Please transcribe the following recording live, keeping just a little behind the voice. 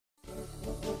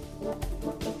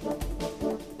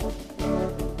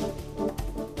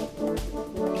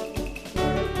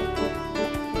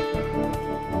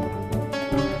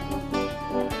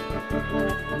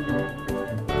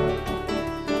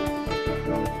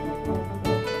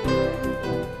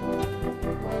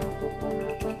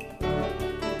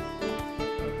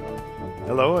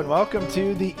Hello and welcome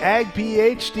to the Ag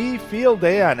PhD Field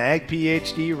Day on Ag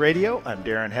PhD Radio. I'm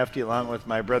Darren Hefty along with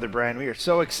my brother Brian. We are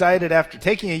so excited after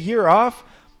taking a year off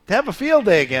to have a field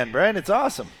day again, Brian. It's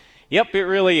awesome. Yep, it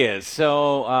really is.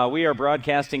 So we are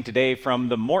broadcasting today from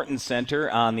the Morton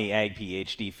Center on the Ag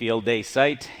PhD Field Day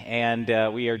site,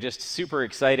 and we are just super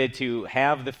excited to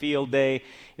have the field day.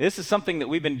 This is something that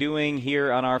we've been doing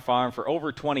here on our farm for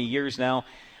over 20 years now.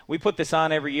 We put this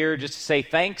on every year just to say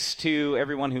thanks to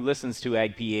everyone who listens to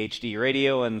Ag PhD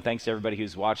Radio, and thanks to everybody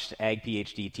who's watched Ag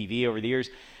PhD TV over the years.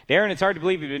 Darren, it's hard to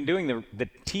believe you've been doing the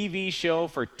TV show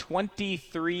for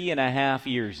 23 and a half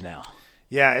years now.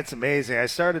 Yeah, it's amazing. I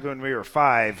started when we were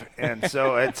 5, and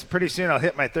so it's pretty soon I'll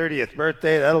hit my 30th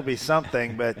birthday. That'll be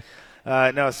something, but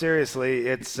no, seriously,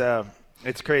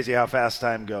 it's crazy how fast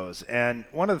time goes. And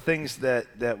one of the things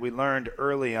that we learned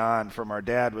early on from our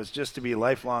dad was just to be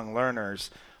lifelong learners.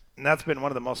 And that's been one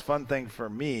of the most fun things for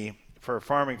me, for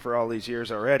farming for all these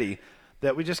years already,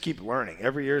 that we just keep learning.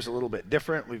 Every year is a little bit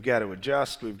different. We've got to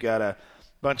adjust. We've got a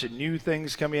bunch of new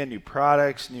things coming in, new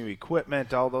products, new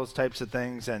equipment, all those types of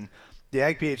things. And the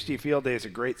Ag PhD Field Day is a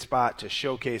great spot to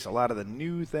showcase a lot of the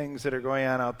new things that are going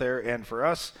on out there. And for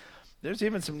us, there's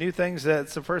even some new things that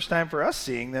it's the first time for us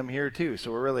seeing them here too. So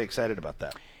we're really excited about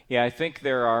that. Yeah, I think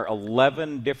there are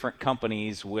 11 different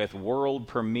companies with world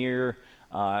premiere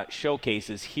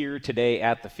showcases here today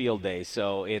at the field day.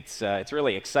 So it's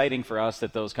really exciting for us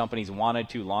that those companies wanted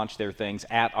to launch their things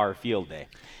at our field day.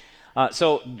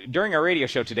 So during our radio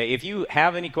show today, if you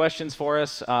have any questions for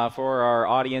us, for our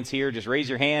audience here, just raise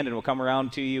your hand and we'll come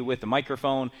around to you with the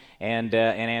microphone and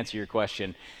answer your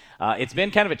question. It's been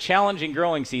kind of a challenging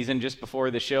growing season. Just before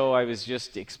the show, I was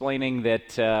just explaining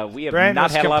that we have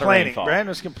not had a lot of rainfall. Brian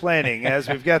was complaining as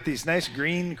we've got these nice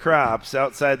green crops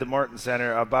outside the Morton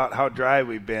Center about how dry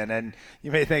we've been. And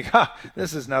you may think,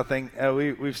 this is nothing.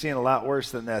 We've seen a lot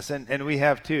worse than this, and we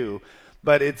have too.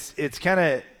 But it's kind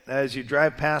of, as you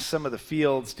drive past some of the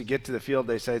fields to get to the field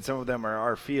day site, some of them are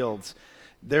our fields,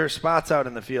 there are spots out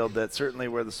in the field that certainly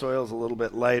where the soil's a little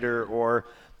bit lighter, or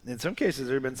in some cases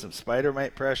there have been some spider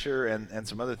mite pressure and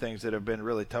some other things that have been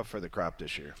really tough for the crop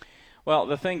this year. Well,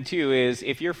 the thing, too, is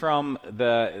if you're from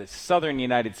the southern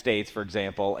United States, for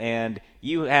example, and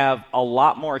you have a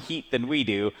lot more heat than we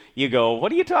do, you go,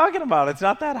 what are you talking about? It's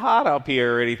not that hot up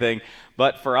here or anything.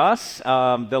 But for us,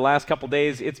 the last couple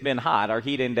days, it's been hot. Our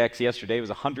heat index yesterday was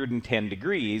 110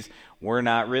 degrees. We're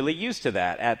not really used to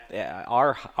that. At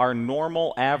our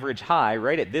normal average high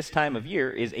right at this time of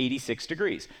year is 86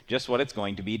 degrees, just what it's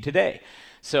going to be today.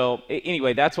 So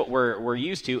anyway, that's what we're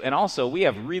used to. And also, we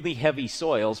have really heavy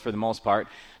soils for the most part.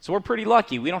 So we're pretty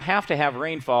lucky. We don't have to have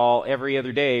rainfall every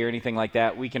other day or anything like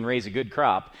that. We can raise a good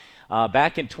crop.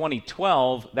 Back in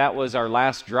 2012, that was our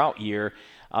last drought year.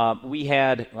 We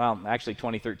had, well, actually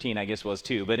 2013 I guess was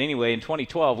too. But anyway, in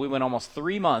 2012, we went almost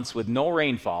 3 months with no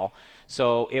rainfall.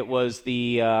 So it was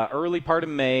the early part of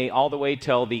May all the way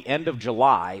till the end of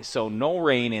July, so no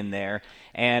rain in there.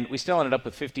 And we still ended up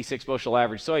with 56 bushel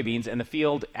average soybeans. And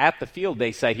at the field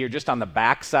day site here, just on the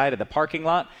back side of the parking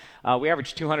lot, we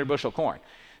averaged 200 bushel corn.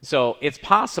 So it's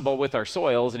possible with our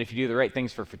soils, and if you do the right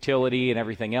things for fertility and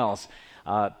everything else.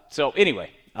 So anyway,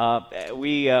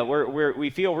 we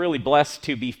feel really blessed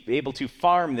to be able to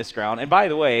farm this ground. And by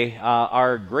the way,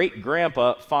 our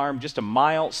great-grandpa farmed just a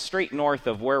mile straight north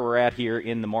of where we're at here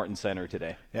in the Morton Center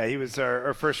today. Yeah, he was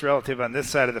our first relative on this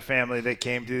side of the family that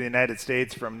came to the United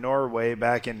States from Norway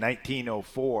back in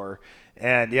 1904.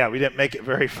 And yeah, we didn't make it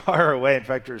very far away. In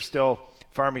fact, we're still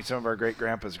farming some of our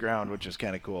great-grandpa's ground, which is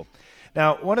kind of cool.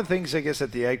 Now, one of the things, I guess,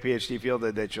 at the Ag PhD Field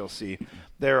Day that you'll see,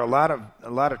 there are a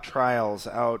lot of trials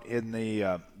out in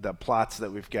the plots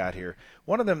that we've got here.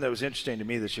 One of them that was interesting to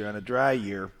me this year, on a dry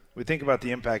year, we think about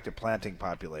the impact of planting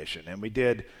population. And we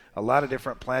did a lot of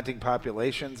different planting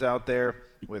populations out there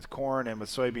with corn and with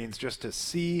soybeans just to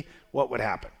see what would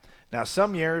happen. Now,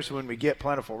 some years when we get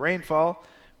plentiful rainfall,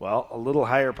 well, a little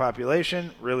higher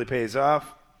population really pays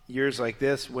off. Years like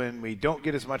this, when we don't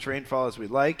get as much rainfall as we'd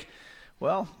like,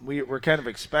 well, we're kind of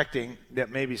expecting that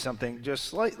maybe something just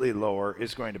slightly lower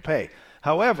is going to pay.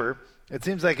 However, it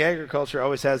seems like agriculture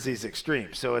always has these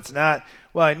extremes. So it's not,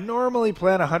 well, I normally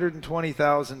plant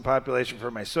 120,000 population for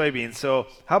my soybeans, so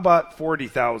how about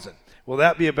 40,000? Will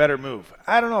that be a better move?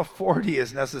 I don't know if 40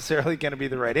 is necessarily going to be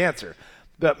the right answer,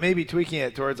 but maybe tweaking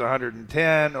it towards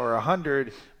 110 or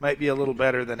 100 might be a little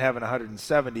better than having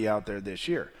 170 out there this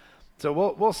year. So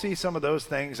we'll see some of those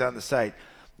things on the site.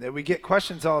 We get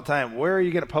questions all the time. Where are you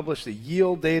going to publish the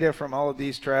yield data from all of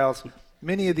these trials?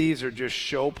 Many of these are just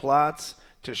show plots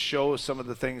to show some of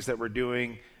the things that we're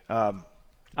doing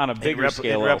On a bigger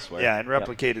scale elsewhere. Yeah, and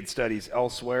replicated studies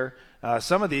elsewhere.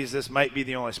 Some of this might be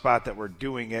the only spot that we're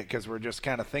doing it because we're just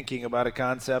kind of thinking about a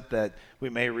concept that we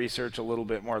may research a little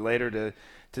bit more later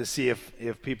to see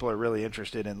if people are really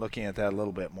interested in looking at that a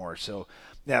little bit more. So,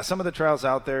 yeah, some of the trials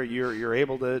out there, you're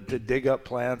able to dig up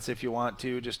plants if you want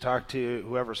to. Just talk to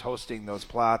whoever's hosting those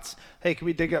plots. Hey, can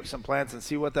we dig up some plants and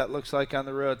see what that looks like on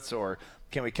the roots? Or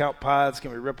can we count pods?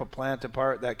 Can we rip a plant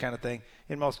apart? That kind of thing.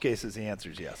 In most cases, the answer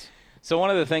is yes. So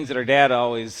one of the things that our dad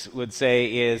always would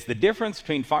say is the difference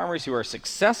between farmers who are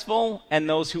successful and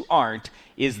those who aren't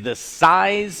is the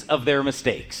size of their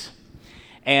mistakes.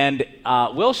 And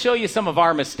we'll show you some of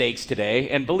our mistakes today,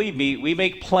 and believe me, we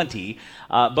make plenty,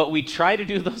 but we try to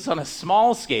do those on a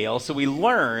small scale so we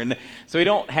learn, so we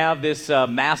don't have this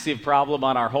massive problem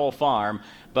on our whole farm.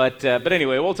 But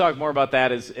anyway, we'll talk more about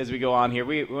that as we go on here.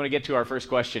 We want to get to our first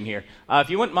question here.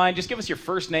 If you wouldn't mind, just give us your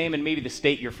first name and maybe the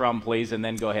state you're from, please, and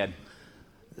then go ahead.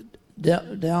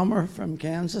 Delmer from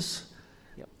Kansas.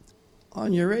 Yep.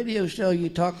 On your radio show, you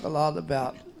talk a lot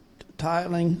about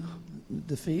tiling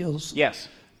the fields. Yes.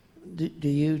 Do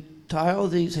you tile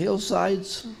these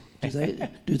hillsides?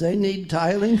 Do they need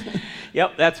tiling?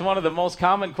 Yep, that's one of the most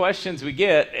common questions we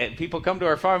get. And people come to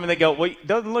our farm and they go, well, it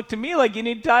doesn't look to me like you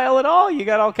need tile at all. You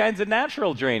got all kinds of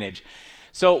natural drainage.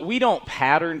 So we don't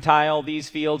pattern tile these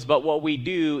fields, but what we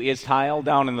do is tile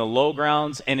down in the low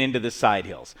grounds and into the side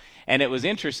hills. And it was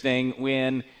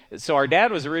interesting so our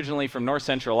dad was originally from north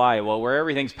central Iowa where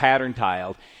everything's pattern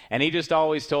tiled. And he just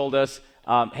always told us,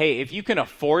 hey, if you can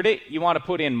afford it, you want to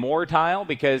put in more tile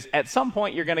because at some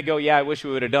point you're going to go, yeah, I wish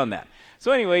we would have done that.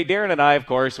 So anyway, Darren and I, of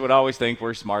course, would always think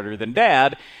we're smarter than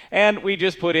Dad, and we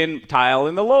just put in tile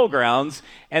in the low grounds,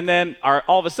 and then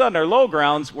all of a sudden our low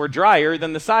grounds were drier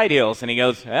than the side hills. And he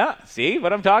goes, yeah, see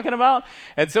what I'm talking about?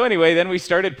 And so anyway, then we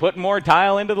started putting more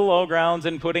tile into the low grounds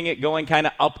and putting it going kind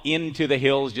of up into the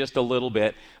hills just a little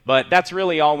bit. But that's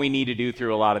really all we need to do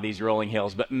through a lot of these rolling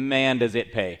hills. But man, does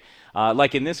it pay.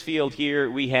 Like in this field here,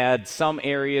 we had some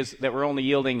areas that were only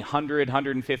yielding 100,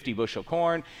 150 bushel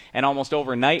corn, and almost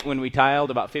overnight when we tiled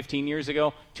about 15 years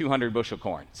ago, 200 bushel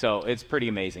corn. So it's pretty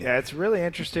amazing. Yeah, it's really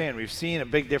interesting, and we've seen a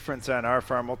big difference on our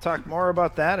farm. We'll talk more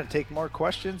about that and take more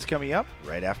questions coming up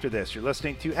right after this. You're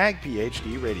listening to Ag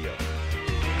PhD Radio.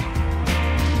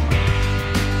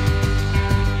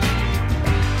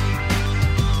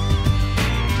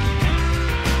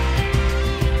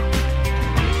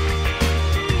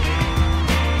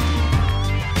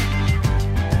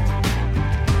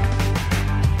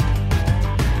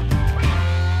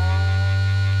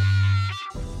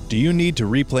 Do you need to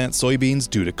replant soybeans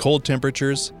due to cold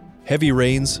temperatures, heavy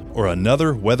rains, or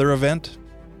another weather event?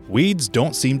 Weeds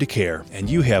don't seem to care, and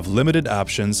you have limited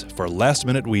options for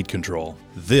last-minute weed control.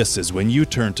 This is when you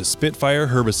turn to Spitfire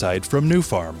herbicide from New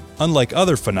Farm. Unlike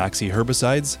other Phenoxy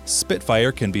herbicides,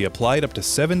 Spitfire can be applied up to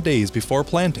 7 days before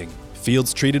planting.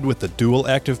 Fields treated with the dual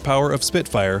active power of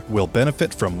Spitfire will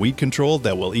benefit from weed control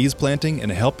that will ease planting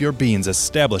and help your beans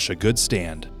establish a good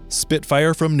stand.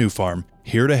 Spitfire from New Farm,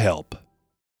 here to help.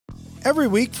 Every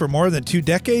week for more than 2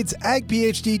 decades, Ag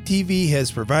PhD TV has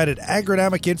provided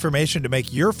agronomic information to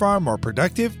make your farm more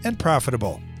productive and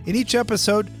profitable. In each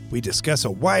episode, we discuss a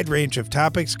wide range of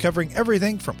topics covering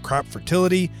everything from crop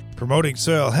fertility, promoting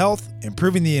soil health,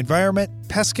 improving the environment,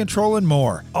 pest control, and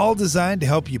more, all designed to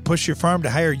help you push your farm to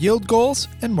higher yield goals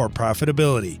and more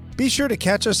profitability. Be sure to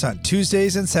catch us on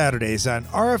Tuesdays and Saturdays on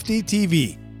RFD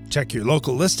TV. Check your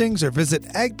local listings or visit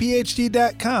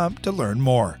agphd.com to learn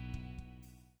more.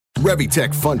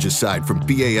 Revitec fungicide from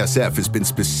BASF has been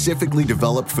specifically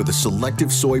developed for the selective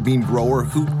soybean grower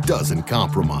who doesn't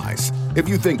compromise. If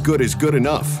you think good is good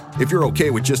enough, if you're okay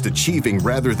with just achieving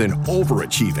rather than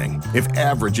overachieving, if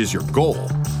average is your goal,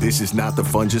 this is not the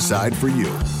fungicide for you.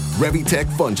 Revitec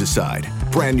fungicide,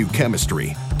 brand new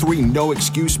chemistry, 3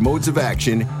 no-excuse modes of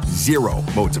action, 0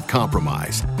 modes of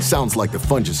compromise. Sounds like the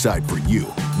fungicide for you.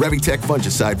 Revitec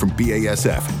fungicide from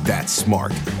BASF. That's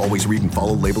smart. Always read and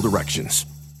follow label directions.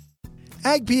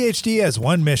 Ag PhD has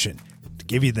one mission: to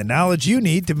give you the knowledge you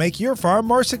need to make your farm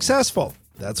more successful.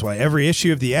 That's why every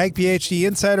issue of the Ag PhD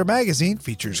Insider magazine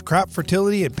features crop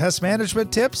fertility and pest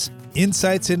management tips,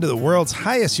 insights into the world's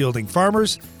highest yielding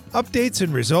farmers, updates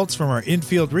and results from our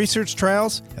in-field research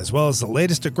trials, as well as the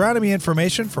latest agronomy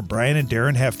information from Brian and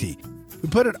Darren Hefty. We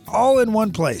put it all in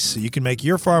one place so you can make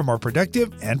your farm more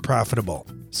productive and profitable.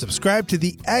 Subscribe to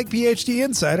the Ag PhD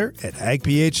Insider at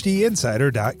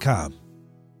agphdinsider.com.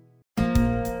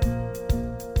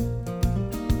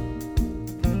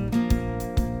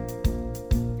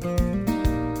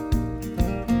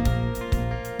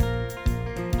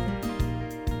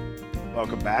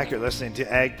 Welcome back. You're listening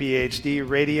to Ag PhD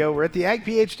Radio. We're at the Ag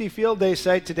PhD Field Day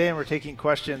site today, and we're taking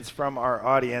questions from our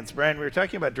audience. Brian, we were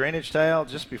talking about drainage tile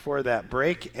just before that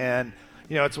break, and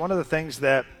it's one of the things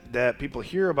that people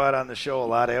hear about on the show a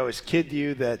lot. I always kid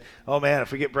you that, oh man,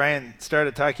 if we get Brian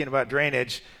started talking about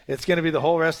drainage, it's going to be the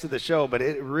whole rest of the show, but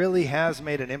it really has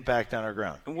made an impact on our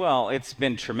ground. Well, it's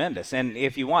been tremendous. And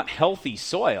if you want healthy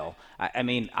soil,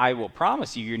 I will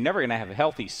promise you're never going to have a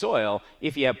healthy soil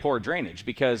if you have poor drainage,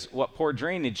 because what poor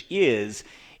drainage is,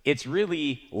 it's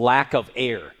really lack of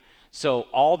air. So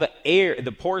all the air,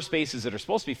 the pore spaces that are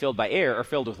supposed to be filled by air are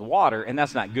filled with water, and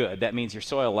that's not good. That means your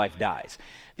soil life dies.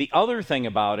 The other thing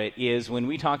about it is when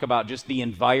we talk about just the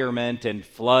environment and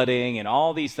flooding and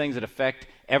all these things that affect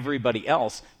everybody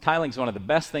else, tiling is one of the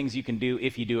best things you can do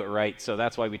if you do it right. So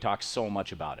that's why we talk so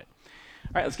much about it.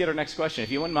 All right, let's get our next question.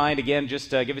 If you wouldn't mind, again,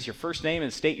 just give us your first name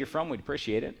and state you're from. We'd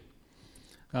appreciate it.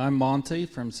 I'm Monty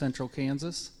from Central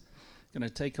Kansas. Going to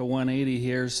take a 180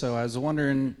 here. So I was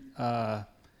wondering,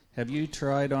 have you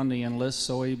tried on the Enlist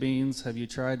soybeans? Have you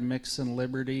tried mixing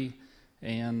Liberty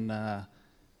and the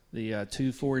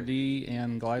 2,4-D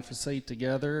and glyphosate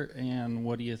together? And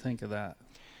what do you think of that?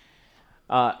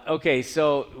 Okay,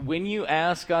 so when you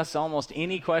ask us almost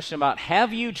any question about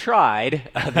have you tried,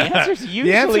 the answer is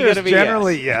usually going to be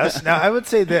generally yes. Now, I would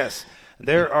say this.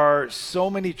 There are so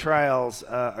many trials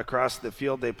across the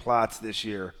field day plots this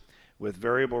year with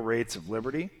variable rates of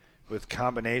Liberty, with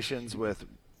combinations with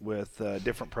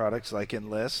different products like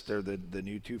Enlist or the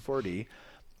new 2,4-D.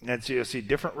 And so you'll see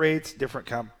different rates, different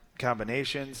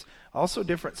combinations, also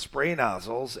different spray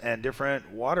nozzles and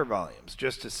different water volumes,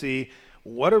 just to see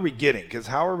what are we getting, because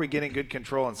how are we getting good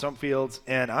control in some fields?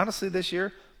 And honestly, this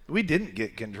year, we didn't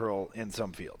get control in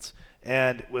some fields.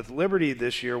 And with Liberty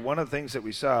this year, one of the things that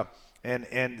we saw, and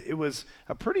it was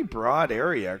a pretty broad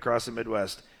area across the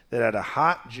Midwest that had a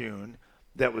hot June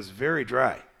that was very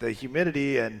dry. The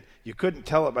humidity, and you couldn't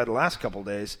tell it by the last couple of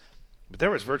days, but there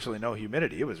was virtually no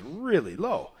humidity. It was really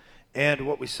low. And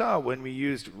what we saw when we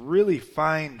used really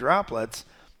fine droplets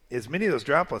is many of those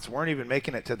droplets weren't even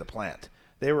making it to the plant.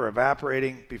 They were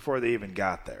evaporating before they even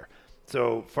got there.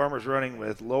 So farmers running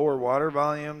with lower water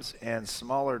volumes and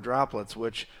smaller droplets,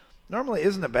 which normally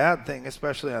isn't a bad thing,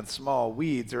 especially on small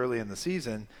weeds early in the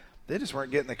season, they just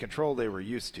weren't getting the control they were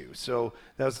used to. So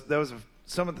that was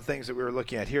some of the things that we were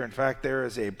looking at here. In fact, there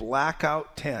is a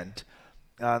blackout tent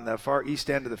on the far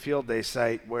east end of the field day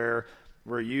site where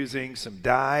we're using some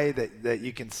dye that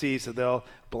you can see, so they'll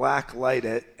black light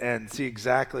it and see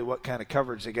exactly what kind of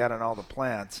coverage they got on all the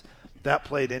plants. That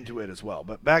played into it as well.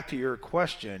 But back to your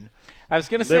question. I was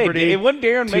going to say, wouldn't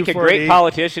Darren make a great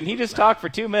politician? He just talked for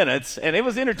 2 minutes, and it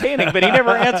was entertaining, but he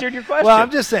never answered your question. Well, I'm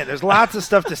just saying, there's lots of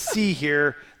stuff to see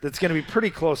here that's going to be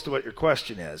pretty close to what your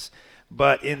question is.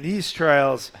 But in these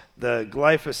trials, the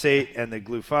glyphosate and the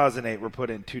glufosinate were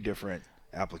put in 2 different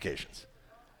applications.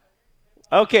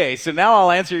 Okay, so now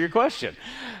I'll answer your question.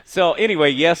 So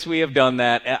anyway, yes, we have done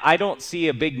that. I don't see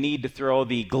a big need to throw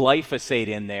the glyphosate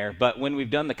in there, but when we've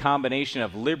done the combination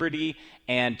of Liberty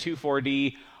and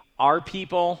 2,4-D, our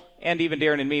people, and even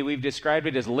Darren and me, we've described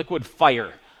it as liquid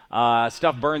fire.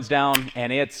 Stuff burns down,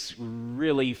 and it's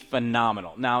really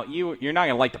phenomenal. Now, you're not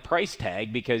going to like the price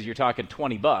tag because you're talking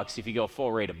 $20 if you go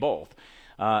full rate of both,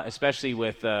 especially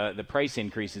with the price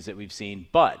increases that we've seen.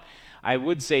 But I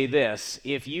would say this: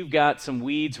 if you've got some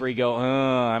weeds where you go,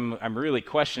 I'm really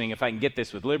questioning if I can get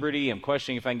this with Liberty, I'm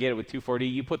questioning if I can get it with 2,4-D,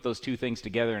 you put those 2 things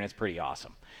together and it's pretty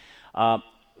awesome.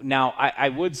 Now, I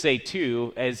would say,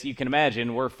 too, as you can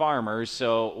imagine, we're farmers,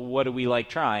 so what do we like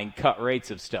trying? Cut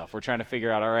rates of stuff. We're trying to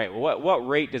figure out, all right, what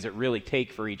rate does it really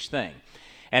take for each thing?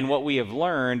 And what we have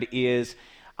learned is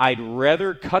I'd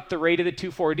rather cut the rate of the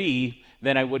 2,4-D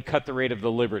than I would cut the rate of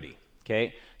the Liberty.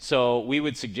 Okay, so we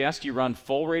would suggest you run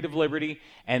full rate of Liberty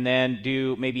and then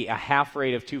do maybe a half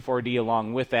rate of 2,4-D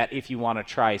along with that if you want to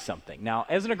try something. Now,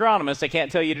 as an agronomist, I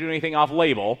can't tell you to do anything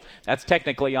off-label. That's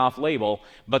technically off-label,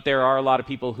 but there are a lot of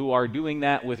people who are doing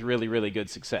that with really, really good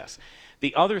success.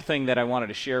 The other thing that I wanted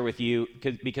to share with you,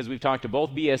 because we've talked to both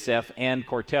BASF and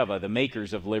Corteva, the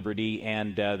makers of Liberty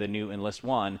and the new Enlist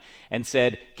One, and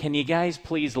said, can you guys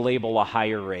please label a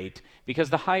higher rate?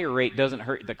 Because the higher rate doesn't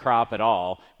hurt the crop at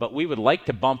all, but we would like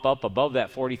to bump up above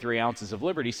that 43 ounces of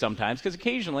Liberty sometimes, because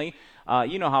occasionally,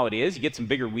 you know how it is, you get some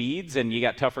bigger weeds and you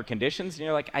got tougher conditions, and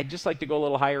you're like, I'd just like to go a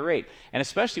little higher rate. And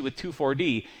especially with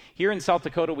 2,4-D, here in South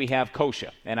Dakota we have kochia,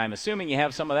 and I'm assuming you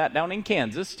have some of that down in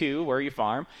Kansas too, where you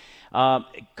farm.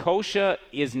 Kochia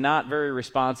is not very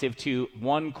responsive to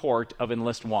 1 quart of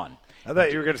Enlist One. I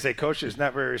thought you were going to say Kochia is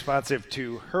not very responsive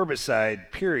to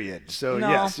herbicide, period. So, No.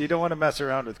 yes, you don't want to mess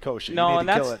around with Kochia. No, you and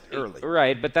need to that's kill it early.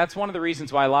 right. But that's one of the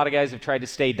reasons why a lot of guys have tried to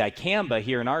stay dicamba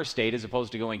here in our state as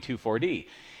opposed to going 2,4-D.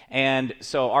 And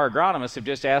so our agronomists have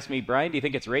just asked me, Brian, do you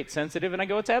think it's rate sensitive? And I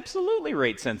go, it's absolutely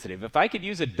rate sensitive. If I could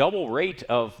use a double rate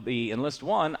of the Enlist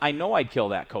One, I know I'd kill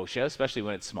that Kochia, especially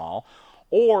when it's small.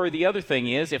 Or the other thing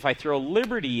is, if I throw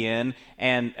Liberty in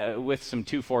and with some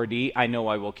 2,4-D, I know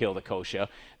I will kill the Kochia.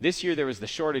 This year there was the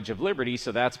shortage of Liberty,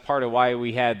 so that's part of why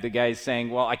we had the guys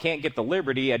saying, well, I can't get the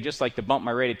Liberty. I'd just like to bump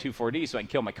my rate to 2,4-D so I can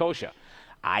kill my Kochia.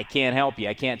 I can't help you.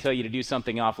 I can't tell you to do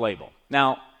something off-label.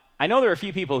 Now, I know there are a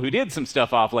few people who did some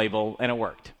stuff off-label, and it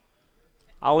worked.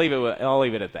 I'll leave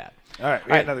it at that. All right,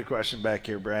 we got another question back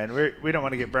here, Brian. We don't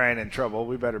want to get Brian in trouble.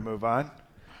 We better move on.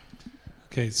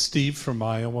 Okay, Steve from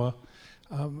Iowa.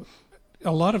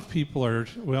 A lot of people are,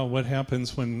 well, what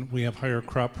happens when we have higher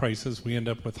crop prices? We end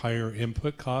up with higher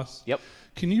input costs. Yep.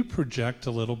 Can you project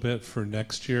a little bit for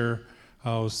next year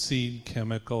how seed,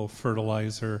 chemical,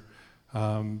 fertilizer,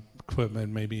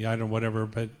 equipment, maybe, I don't know, whatever,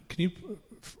 but can you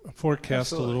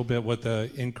forecast a little bit what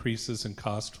the increases in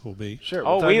cost will be? Sure.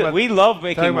 Oh, we love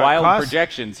making wild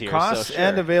projections here. Cost so sure.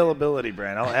 and availability,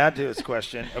 Brian. I'll add to his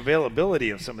question,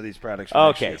 availability of some of these products. For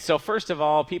next year. So first of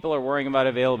all, people are worrying about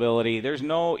availability. There's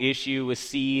no issue with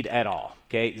seed at all,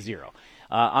 okay, 0.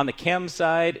 On the chem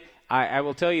side, I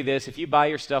will tell you this, if you buy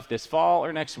your stuff this fall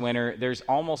or next winter, there's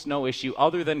almost no issue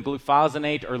other than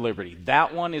glufosinate or Liberty.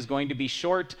 That one is going to be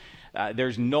short.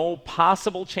 There's no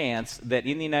possible chance that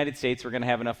in the United States we're going to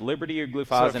have enough Liberty or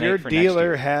glufosinate so if your for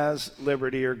dealer next year. has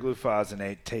Liberty or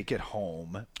glufosinate, take it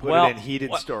home, put it in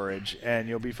heated storage, and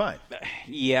you'll be fine.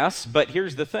 Yes, but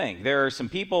here's the thing. There are some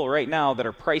people right now that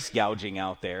are price gouging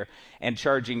out there and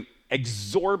charging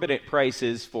exorbitant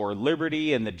prices for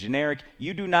Liberty and the generic.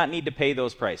 You do not need to pay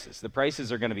those prices. The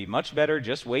prices are going to be much better.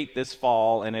 Just wait this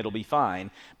fall and it'll be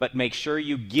fine. But make sure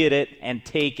you get it and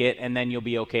take it, and then you'll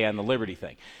be okay on the Liberty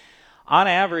thing. On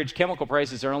average, chemical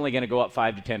prices are only going to go up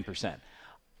 5 to 10%.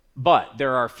 But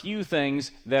there are a few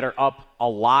things that are up a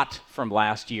lot from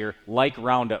last year, like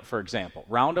Roundup, for example.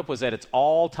 Roundup was at its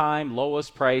all-time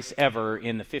lowest price ever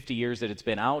in the 50 years that it's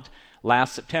been out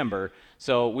last September.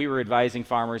 So we were advising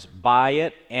farmers, buy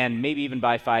it and maybe even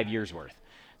buy 5 years' worth.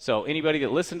 So anybody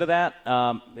that listened to that,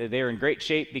 they're in great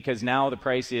shape because now the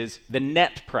price is the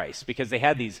net price, because they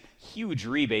had these huge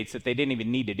rebates that they didn't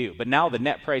even need to do. But now the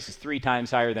net price is 3 times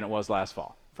higher than it was last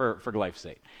fall for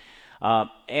glyphosate.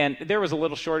 And there was a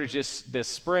little shortage this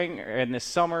spring and this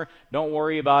summer. Don't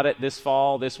worry about it. This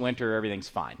fall, this winter, everything's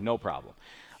fine. No problem.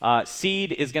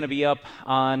 Seed is going to be up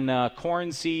on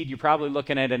corn seed. You're probably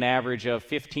looking at an average of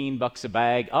 $15 a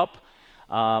bag up.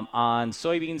 On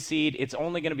soybean seed, it's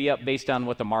only going to be up based on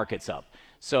what the market's up.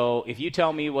 So if you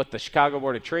tell me what the Chicago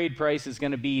Board of Trade price is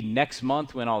going to be next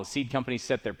month when all the seed companies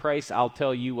set their price, I'll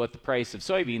tell you what the price of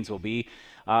soybeans will be.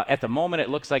 At the moment, it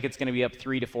looks like it's going to be up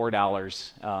 $3 to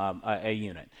 $4 a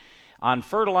unit. On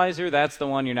fertilizer, that's the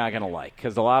one you're not going to like,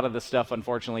 because a lot of the stuff,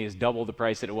 unfortunately, is double the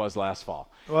price that it was last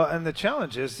fall. Well, and the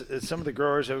challenge is some of the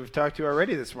growers that we've talked to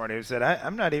already this morning have said,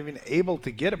 I'm not even able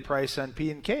to get a price on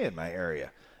P&K in my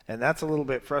area. And that's a little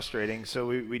bit frustrating. So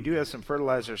we do have some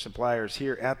fertilizer suppliers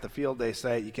here at the Field Day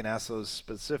site. You can ask those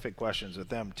specific questions with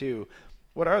them, too.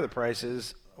 What are the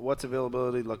prices? What's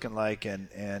availability looking like? And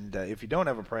if you don't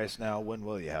have a price now, when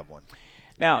will you have one?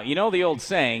 Now, you know the old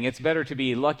saying, it's better to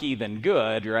be lucky than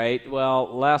good, right? Well,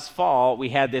 last fall, we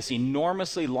had this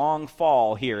enormously long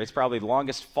fall here. It's probably the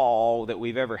longest fall that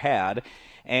we've ever had.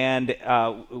 And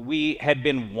we had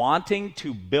been wanting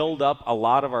to build up a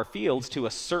lot of our fields to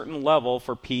a certain level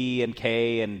for P and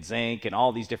K and zinc and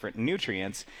all these different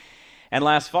nutrients. And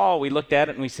last fall, we looked at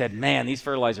it and we said, man, these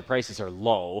fertilizer prices are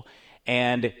low.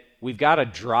 And we've got a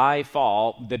dry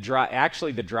fall, the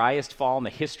driest fall in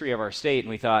the history of our state. And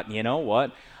we thought, you know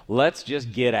what? Let's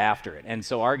just get after it. And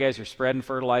so our guys are spreading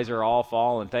fertilizer all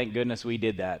fall, and thank goodness we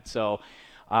did that. So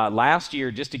last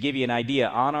year, just to give you an idea,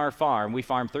 on our farm, we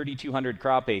farmed 3,200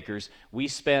 crop acres. We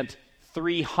spent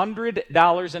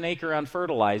 $300 an acre on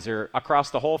fertilizer across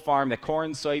the whole farm, the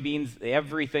corn, soybeans,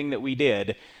 everything that we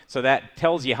did. So that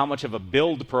tells you how much of a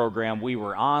build program we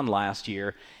were on last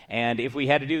year. And if we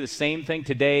had to do the same thing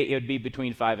today, it would be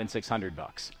between $500 and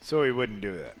 $600. So we wouldn't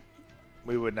do that.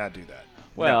 We would not do that.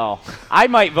 Well, no. I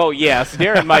might vote yes.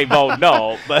 Darren might vote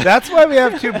no. But that's why we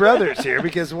have two brothers here,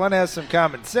 because one has some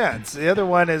common sense. The other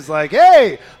one is like,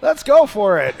 hey, let's go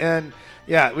for it. And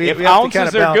yeah, we if have ounces to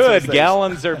kind of are good, things.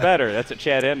 gallons are better. That's what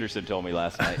Chad Anderson told me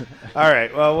last night. All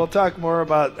right. Well, we'll talk more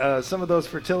about some of those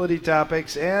fertility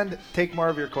topics and take more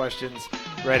of your questions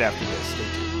right after this. Stay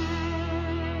tuned.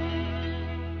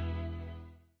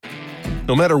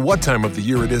 No matter what time of the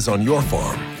year it is on your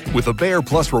farm, with a Bayer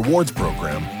Plus Rewards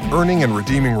program, earning and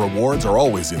redeeming rewards are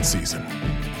always in season.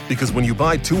 Because when you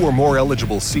buy 2 or more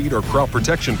eligible seed or crop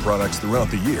protection products throughout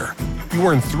the year, you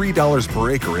earn $3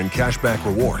 per acre in cashback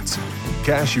rewards.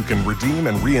 Cash you can redeem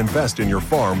and reinvest in your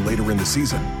farm later in the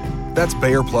season. That's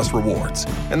Bayer Plus Rewards,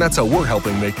 and that's how we're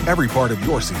helping make every part of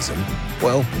your season,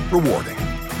 well, rewarding.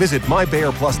 Visit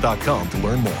mybayerplus.com to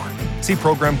learn more. See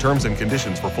program terms and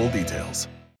conditions for full details.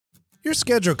 Your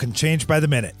schedule can change by the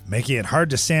minute, making it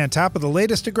hard to stay on top of the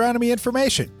latest agronomy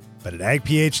information. But at Ag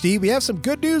PhD, we have some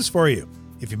good news for you.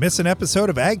 If you miss an episode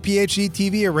of Ag PhD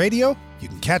TV or radio, you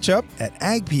can catch up at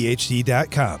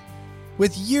agphd.com.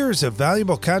 With years of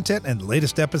valuable content and the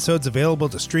latest episodes available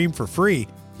to stream for free,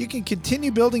 you can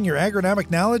continue building your agronomic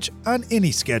knowledge on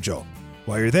any schedule.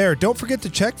 While you're there, don't forget to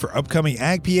check for upcoming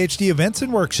Ag PhD events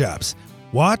and workshops.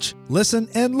 Watch, listen,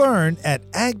 and learn at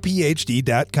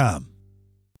agphd.com.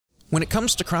 When it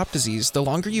comes to crop disease, the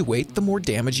longer you wait, the more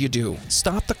damage you do.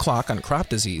 Stop the clock on crop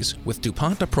disease with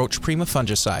DuPont Approach Prima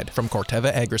fungicide from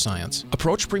Corteva Agriscience.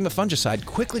 Approach Prima fungicide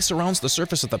quickly surrounds the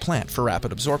surface of the plant for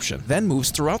rapid absorption, then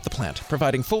moves throughout the plant,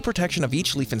 providing full protection of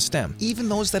each leaf and stem, even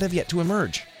those that have yet to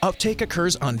emerge. Uptake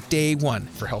occurs on day 1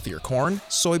 for healthier corn,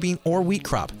 soybean, or wheat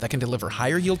crop that can deliver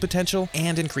higher yield potential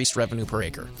and increased revenue per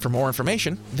acre. For more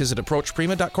information, visit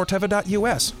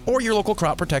approachprima.corteva.us or your local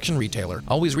crop protection retailer.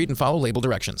 Always read and follow label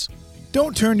directions.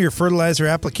 Don't turn your fertilizer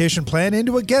application plan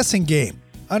into a guessing game.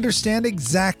 Understand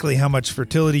exactly how much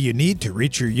fertility you need to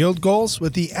reach your yield goals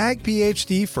with the Ag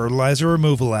PhD Fertilizer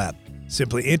Removal app.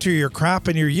 Simply enter your crop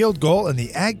and your yield goal, and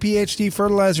the Ag PhD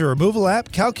Fertilizer Removal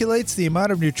app calculates the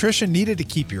amount of nutrition needed to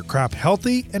keep your crop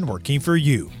healthy and working for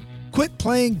you. Quit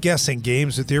playing guessing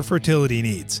games with your fertility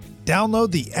needs. Download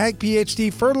the Ag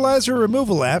PhD Fertilizer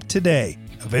Removal app today.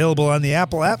 Available on the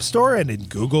Apple App Store and in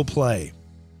Google Play.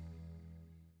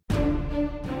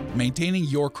 Maintaining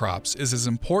your crops is as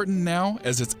important now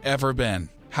as it's ever been.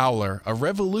 Howler, a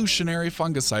revolutionary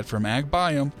fungicide from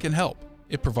AgBiome, can help.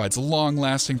 It provides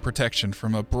long-lasting protection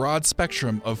from a broad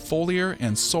spectrum of foliar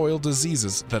and soil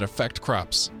diseases that affect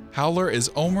crops. Howler is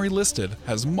OMRI listed,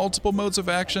 has multiple modes of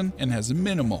action, and has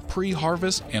minimal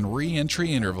pre-harvest and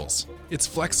re-entry intervals. It's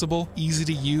flexible, easy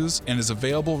to use, and is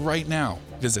available right now.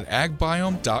 Visit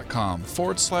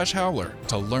agbiome.com/howler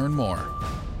to learn more.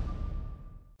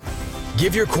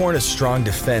 Give your corn a strong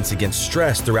defense against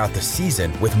stress throughout the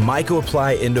season with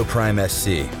MycoApply Endoprime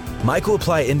SC.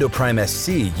 MycoApply Endoprime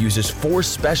SC uses 4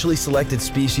 specially selected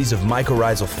species of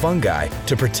mycorrhizal fungi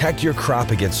to protect your crop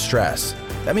against stress.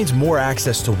 That means more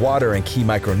access to water and key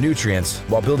micronutrients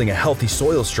while building a healthy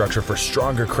soil structure for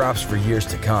stronger crops for years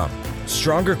to come.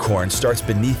 Stronger corn starts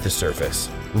beneath the surface.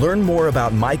 Learn more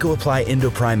about MycoApply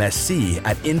Endoprime SC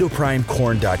at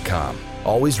endoprimecorn.com.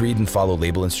 Always read and follow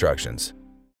label instructions.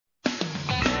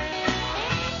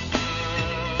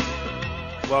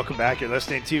 Welcome back. You're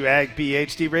listening to Ag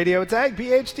PhD Radio. It's Ag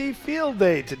PhD Field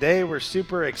Day today. We're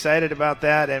super excited about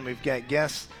that, and we've got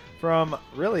guests from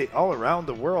really all around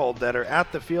the world that are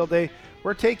at the field day.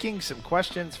 We're taking some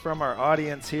questions from our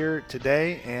audience here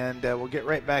today, and we'll get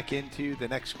right back into the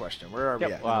next question. Where are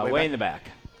we at? Way in the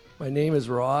back. My name is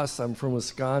Ross. I'm from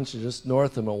Wisconsin, just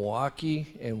north of Milwaukee,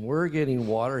 and we're getting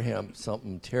water hemp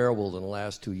something terrible in the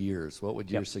last 2 years. What would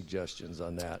your suggestions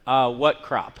on that? What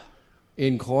crop?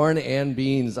 In corn and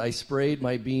beans. I sprayed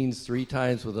my beans 3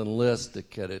 times with Enlist to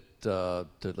get it to,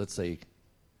 let's say,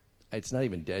 it's not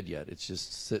even dead yet. It's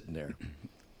just sitting there.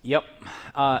 Yep.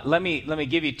 Let me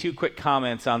give you 2 quick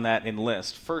comments on that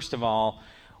Enlist. First of all,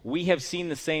 we have seen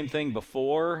the same thing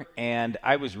before, and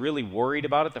I was really worried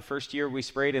about it the first year we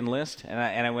sprayed Enlist,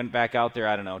 and I went back out there,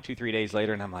 2-3 days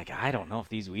later, and I'm like, I don't know if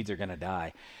these weeds are going to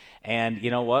die. And you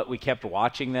know what? We kept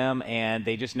watching them, and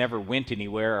they just never went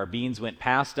anywhere. Our beans went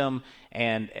past them,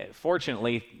 and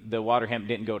fortunately, the water hemp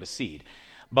didn't go to seed.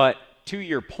 But to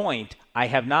your point, I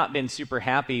have not been super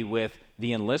happy with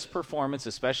the Enlist performance,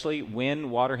 especially when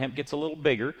water hemp gets a little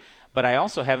bigger. But I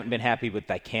also haven't been happy with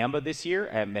dicamba this year.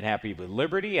 I haven't been happy with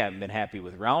Liberty. I haven't been happy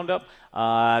with Roundup.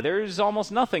 There's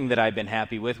almost nothing that I've been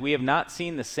happy with. We have not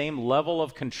seen the same level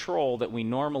of control that we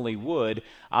normally would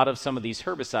out of some of these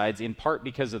herbicides, in part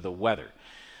because of the weather.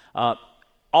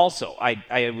 Also,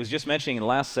 I was just mentioning in the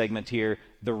last segment here,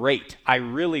 the rate. I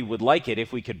really would like it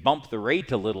if we could bump the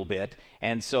rate a little bit.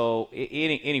 And so,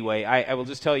 anyway, I will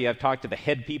just tell you, I've talked to the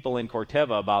head people in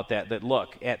Corteva about that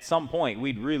look, at some point,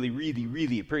 we'd really, really,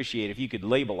 really appreciate if you could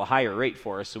label a higher rate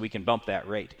for us so we can bump that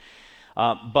rate.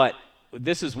 But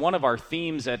this is one of our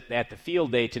themes at the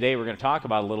field day today we're going to talk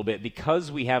about a little bit.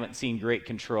 Because we haven't seen great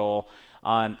control,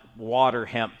 on water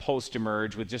hemp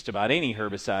post-emerge with just about any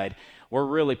herbicide, we're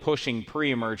really pushing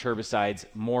pre-emerge herbicides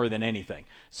more than anything.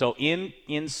 So in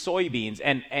soybeans,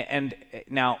 and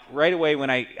now right away when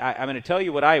I'm going to tell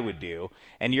you what I would do,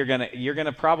 and you're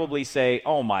gonna probably say,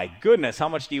 oh my goodness, how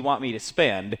much do you want me to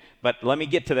spend? But let me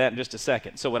get to that in just a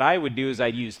second. So what I would do is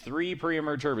I'd use 3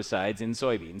 pre-emerge herbicides in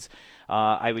soybeans.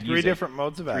 I would use 3 different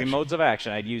modes of action. 3 modes of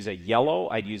action. I'd use a yellow,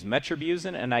 I'd use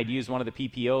metribuzin, and I'd use one of the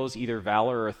PPOs, either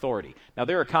Valor or Authority. Now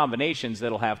there are combinations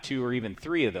that'll have 2 or even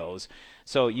 3 of those.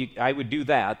 So I would do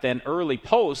that. Then early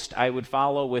post, I would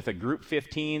follow with a Group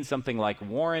 15, something like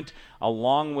Warrant,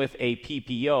 along with a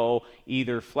PPO,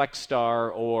 either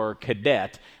FlexStar or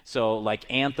Cadet. So like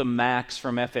Anthem Max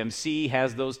from FMC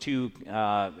has those 2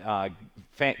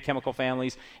 chemical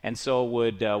families, and so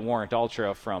would Warrant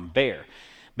Ultra from Bayer.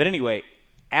 But anyway,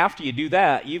 after you do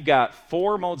that, you've got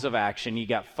 4 modes of action. You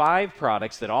got 5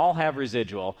 products that all have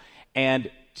residual, and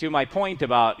to my point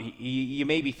about you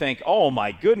maybe think, oh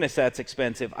my goodness, that's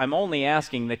expensive. I'm only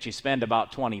asking that you spend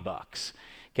about $20.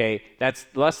 Okay, that's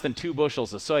less than 2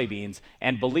 bushels of soybeans.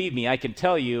 And believe me, I can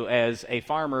tell you as a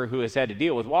farmer who has had to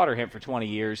deal with water hemp for 20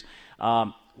 years,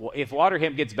 if water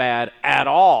hemp gets bad at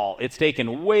all, it's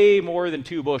taken way more than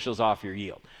 2 bushels off your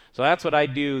yield. So that's what I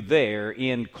do there.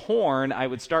 In corn, I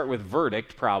would start with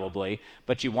Verdict probably,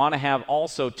 but you want to have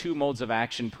also 2 modes of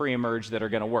action pre-emerge that are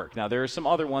going to work. Now, there are some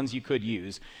other ones you could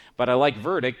use, but I like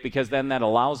Verdict because then that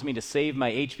allows me to save my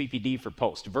HPPD for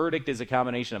post. Verdict is a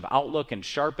combination of Outlook and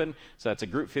Sharpen, so that's a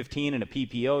Group 15 and a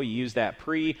PPO. You use that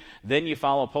pre, then you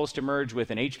follow post-emerge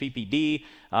with an HPPD,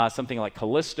 something like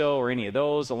Callisto or any of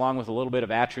those, along with a little bit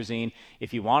of atrazine.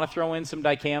 If you want to throw in some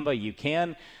dicamba, you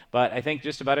can. But I think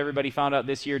just about everybody found out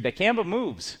this year dicamba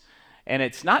moves. And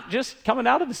it's not just coming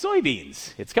out of the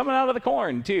soybeans. It's coming out of the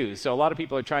corn, too. So a lot of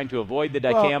people are trying to avoid the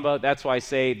dicamba. Well, that's why I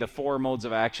say the 4 modes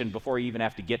of action before you even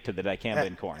have to get to the dicamba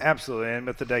in corn. Absolutely. And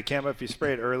with the dicamba, if you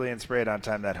spray it early and spray it on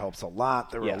time, that helps a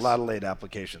lot. There were a lot of late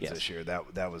applications this year.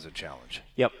 That was a challenge.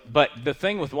 Yep. But the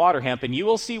thing with water hemp, and you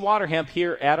will see water hemp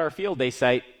here at our field day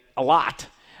site a lot.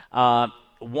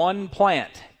 One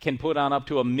plant can put on up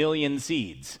to 1 million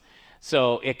seeds.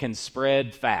 So it can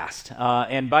spread fast.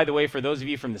 And by the way, for those of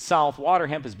you from the South, water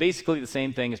hemp is basically the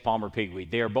same thing as Palmer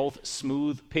pigweed. They are both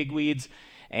smooth pigweeds,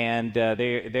 and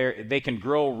they can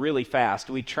grow really fast.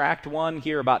 We tracked one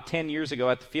here about 10 years ago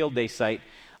at the field day site,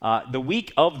 the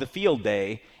week of the field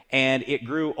day, and it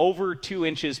grew over 2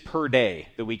 inches per day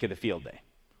the week of the field day.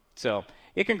 So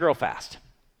it can grow fast.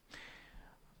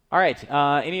 All right,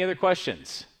 any other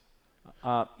questions?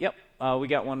 Yep. We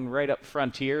got one right up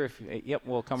front here.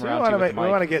 We'll come around to the mic. We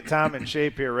want to get Tom in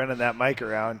shape here, running that mic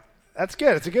around. That's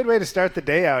good. It's a good way to start the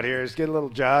day out here, is get a little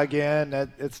jog in.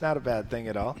 It's not a bad thing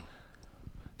at all.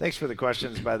 Thanks for the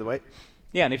questions, by the way.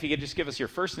 Yeah, and if you could just give us your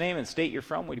first name and state you're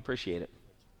from, we'd appreciate it.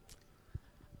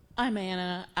 I'm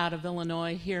Anna out of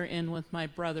Illinois, here in with my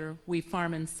brother. We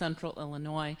farm in central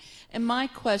Illinois. And my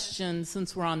question,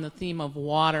 since we're on the theme of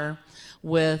water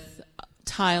with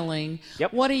tiling,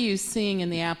 what are you seeing in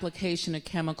the application of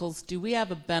chemicals? Do we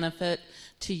have a benefit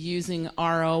to using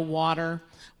RO water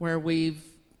where we've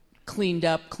cleaned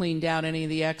out any of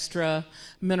the extra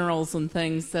minerals and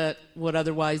things that would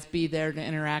otherwise be there to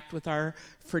interact with our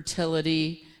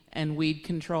fertility and weed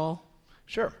control?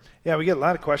 Sure. Yeah, we get a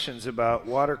lot of questions about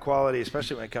water quality,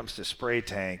 especially when it comes to spray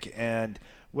tank. And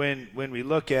when we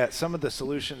look at some of the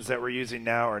solutions that we're using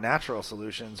now are natural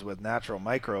solutions with natural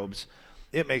microbes,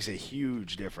 it makes a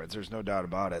huge difference. There's no doubt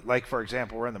about it. Like, for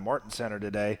example, we're in the Morton Center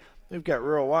today. We've got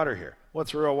rural water here.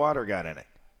 What's rural water got in it?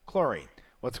 Chlorine.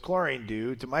 What's chlorine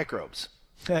do to microbes?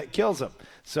 It kills them.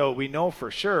 So we know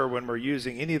for sure when we're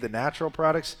using any of the natural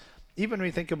products, even when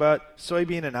we think about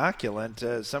soybean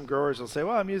inoculant, some growers will say,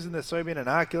 well, I'm using this soybean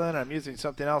inoculant. I'm using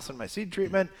something else in my seed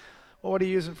treatment. Well, what are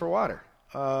you using for water?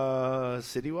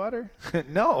 City water?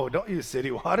 No, don't use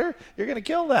city water. You're going to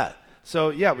kill that.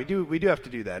 So, yeah, we do have to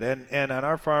do that. And on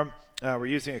our farm, we're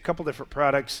using a couple different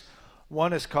products.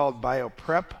 One is called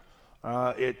BioPrep.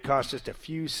 It costs just a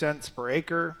few cents per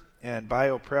acre, and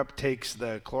BioPrep takes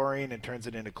the chlorine and turns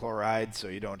it into chloride, so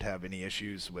you don't have any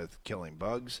issues with killing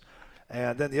bugs.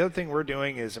 And then the other thing we're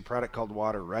doing is a product called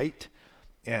Water Right,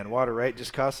 and Water Right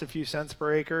just costs a few cents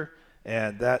per acre,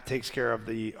 and that takes care of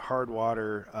the hard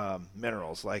water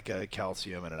minerals like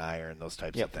calcium and an iron, those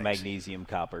types of things. Magnesium,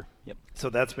 copper. Yep. So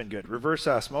that's been good. Reverse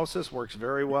osmosis works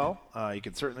very well. You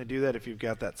can certainly do that if you've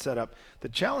got that set up. The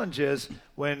challenge is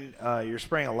when you're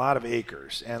spraying a lot of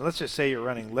acres, and let's just say you're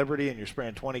running Liberty and you're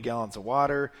spraying 20 gallons of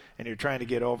water and you're trying to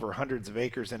get over hundreds of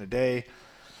acres in a day.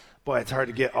 Boy, it's hard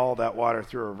to get all that water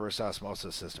through a reverse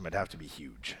osmosis system. It'd have to be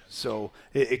huge. So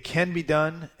it can be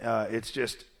done. It's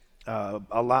just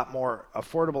a lot more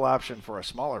affordable option for a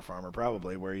smaller farmer,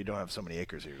 probably, where you don't have so many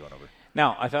acres that you're going over.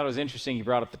 Now, I thought it was interesting you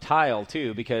brought up the tile,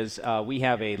 too, because we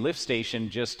have a lift station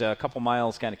just a couple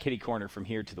miles kind of kitty corner from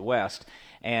here to the west.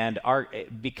 And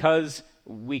because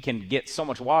we can get so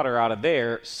much water out of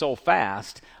there so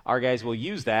fast, our guys will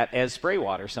use that as spray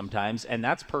water sometimes, and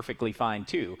that's perfectly fine,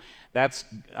 too. That's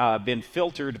been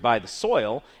filtered by the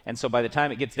soil, and so by the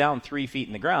time it gets down 3 feet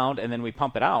in the ground and then we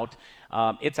pump it out,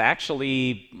 it's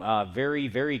actually very,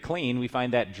 very clean. We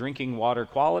find that drinking water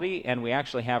quality, and we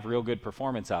actually have real good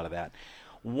performance out of that.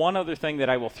 One other thing that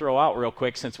I will throw out real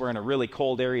quick, since we're in a really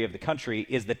cold area of the country,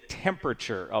 is the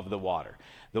temperature of the water.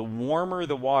 The warmer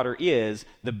the water is,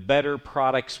 the better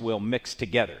products will mix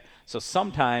together. So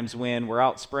sometimes when we're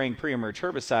out spraying pre-emerge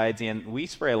herbicides, and we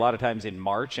spray a lot of times in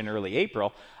March and early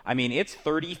April, I mean, it's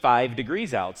 35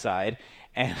 degrees outside,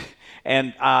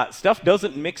 and stuff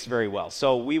doesn't mix very well.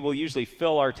 So we will usually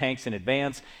fill our tanks in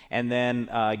advance and then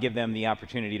give them the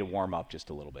opportunity to warm up just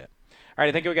a little bit. All right,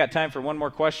 I think we got time for one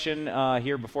more question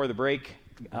here before the break.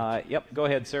 Yep, go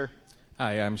ahead, sir.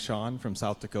 Hi, I'm Sean from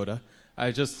South Dakota. I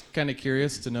was just kind of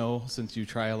curious to know, since you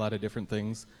try a lot of different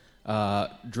things,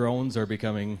 drones are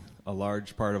becoming a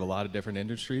large part of a lot of different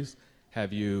industries.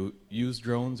 Have you used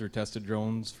drones or tested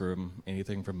drones from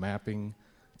anything from mapping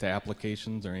to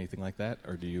applications or anything like that,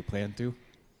 or do you plan to?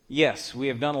 Yes, we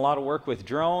have done a lot of work with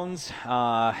drones.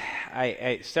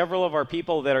 Several of our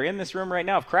people that are in this room right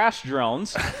now have crashed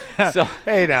drones. So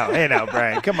Hey now,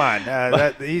 Brian, come on.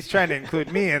 He's trying to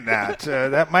include me in that.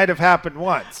 That might have happened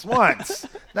once.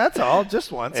 That's all,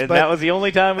 just once. And that was the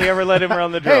only time we ever let him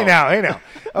run the drone. Hey now.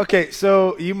 Okay,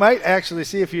 so you might actually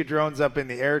see a few drones up in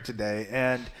the air today,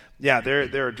 and yeah,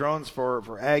 there are drones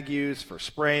for ag use, for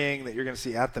spraying that you're going to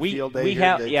see at the field day.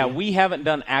 We haven't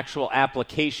done actual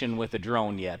application with a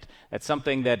drone yet. That's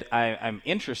something that I'm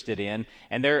interested in,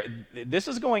 and this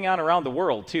is going on around the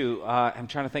world too. I'm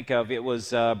trying to think of, it was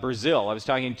Brazil. I was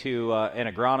talking to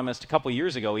an agronomist a couple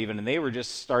years ago even, and they were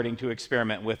just starting to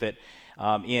experiment with it.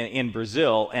 In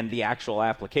Brazil and the actual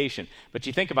application. But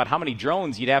you think about how many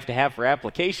drones you'd have to have for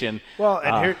application. Well,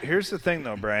 and here's the thing,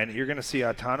 though, Brian. You're going to see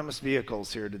autonomous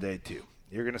vehicles here today, too.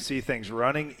 You're going to see things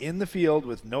running in the field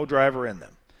with no driver in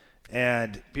them.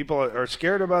 And people are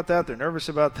scared about that. They're nervous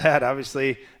about that.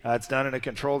 Obviously, it's done in a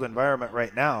controlled environment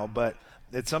right now, but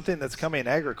it's something that's coming in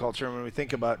agriculture. And when we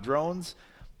think about drones,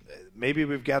 maybe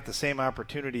we've got the same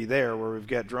opportunity there where we've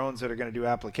got drones that are going to do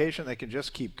application. They can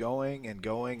just keep going and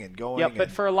going and going. Yeah, but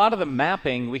for a lot of the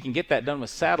mapping, we can get that done with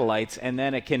satellites, and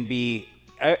then it can be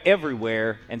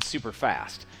everywhere and super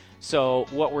fast. So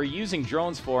what we're using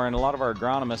drones for, and a lot of our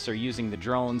agronomists are using the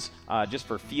drones just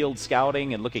for field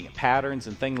scouting and looking at patterns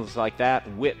and things like that,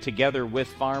 together with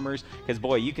farmers, because,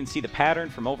 boy, you can see the pattern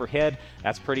from overhead.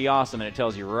 That's pretty awesome, and it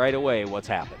tells you right away what's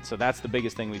happened. So that's the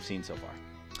biggest thing we've seen so far.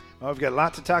 Well, we've got a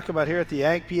lot to talk about here at the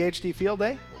Ag PhD Field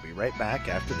Day. We'll be right back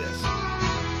after this.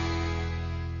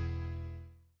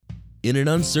 In an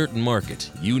uncertain market,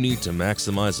 you need to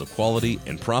maximize the quality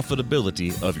and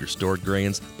profitability of your stored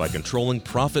grains by controlling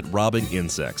profit-robbing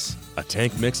insects. A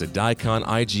tank mix of Dicon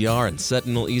IGR and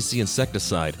Sentinel EC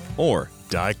insecticide, or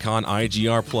Dicon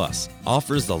IGR Plus,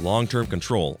 offers the long-term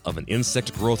control of an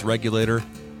insect growth regulator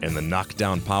and the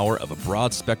knockdown power of a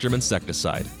broad-spectrum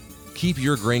insecticide. Keep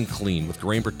your grain clean with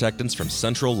grain protectants from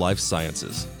Central Life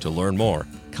Sciences. To learn more,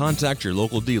 contact your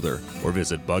local dealer or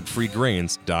visit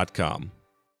bugfreegrains.com.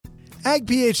 Ag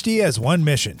PhD has one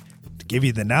mission: to give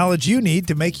you the knowledge you need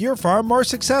to make your farm more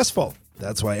successful.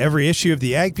 That's why every issue of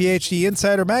the Ag PhD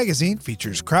Insider magazine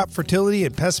features crop fertility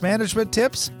and pest management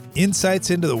tips, insights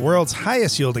into the world's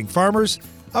highest yielding farmers,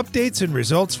 updates and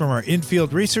results from our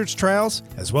in-field research trials,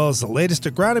 as well as the latest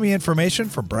agronomy information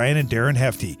from Brian and Darren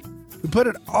Hefty. We put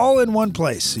it all in one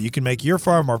place so you can make your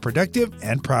farm more productive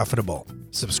and profitable.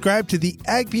 Subscribe to the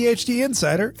Ag PhD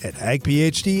Insider at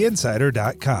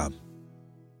agphdinsider.com.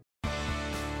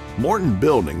 Morton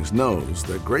Buildings knows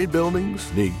that great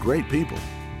buildings need great people,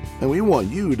 and we want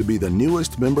you to be the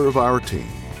newest member of our team.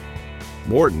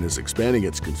 Morton is expanding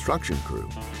its construction crew,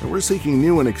 and we're seeking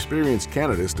new and experienced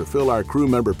candidates to fill our crew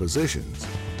member positions.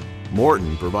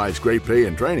 Morton provides great pay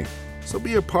and training, so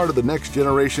be a part of the next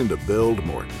generation to build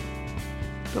Morton.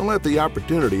 Don't let the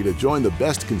opportunity to join the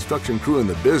best construction crew in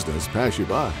the business pass you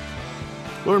by.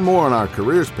 Learn more on our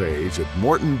careers page at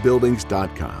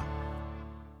mortonbuildings.com.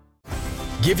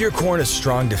 Give your corn a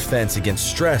strong defense against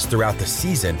stress throughout the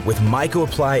season with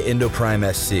MycoApply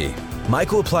Endoprime SC.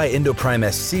 MycoApply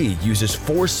Endoprime SC uses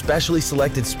 4 specially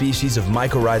selected species of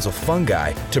mycorrhizal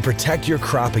fungi to protect your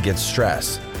crop against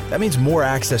stress. That means more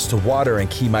access to water and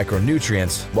key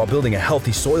micronutrients while building a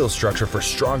healthy soil structure for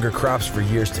stronger crops for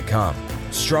years to come.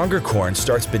 Stronger corn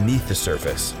starts beneath the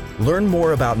surface. Learn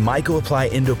more about MycoApply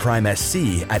Endoprime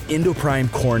SC at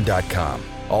endoprimecorn.com.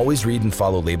 Always read and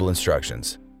follow label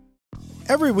instructions.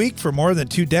 Every week for more than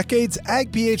 2 decades,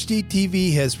 Ag PhD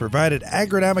TV has provided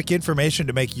agronomic information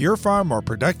to make your farm more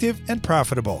productive and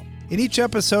profitable. In each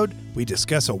episode, we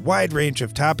discuss a wide range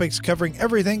of topics covering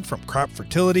everything from crop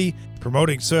fertility,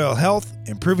 promoting soil health,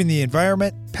 improving the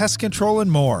environment, pest control,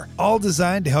 and more, all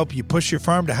designed to help you push your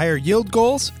farm to higher yield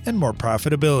goals and more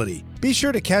profitability. Be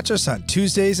sure to catch us on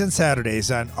Tuesdays and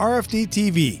Saturdays on RFD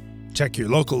TV. Check your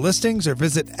local listings or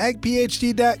visit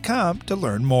agphd.com to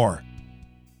learn more.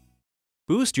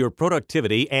 Boost your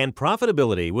productivity and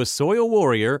profitability with Soil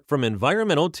Warrior from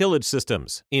Environmental Tillage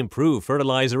Systems. Improve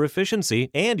fertilizer efficiency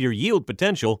and your yield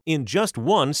potential in just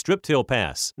one strip till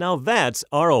pass. Now that's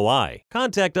ROI.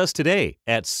 Contact us today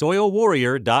at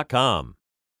soilwarrior.com.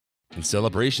 In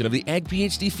celebration of the Ag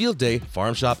PhD Field Day,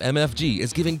 Farm Shop MFG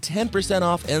is giving 10%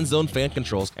 off End Zone fan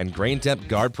controls and Grain Temp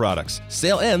Guard products.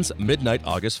 Sale ends midnight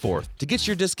August 4th. To get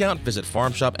your discount, visit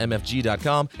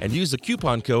farmshopmfg.com and use the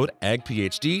coupon code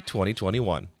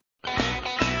AGPHD2021.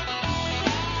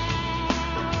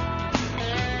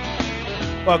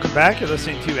 Welcome back. You're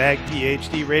listening to Ag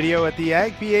PhD Radio at the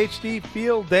Ag PhD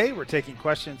Field Day. We're taking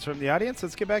questions from the audience.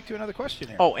 Let's get back to another question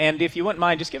here. Oh, and if you wouldn't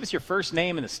mind, just give us your first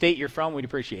name and the state you're from. We'd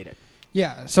appreciate it.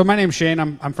 Yeah, so my name's Shane.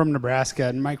 I'm from Nebraska,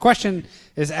 and my question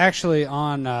is actually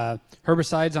on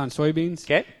herbicides on soybeans.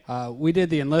 Okay. We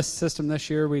did the Enlist system this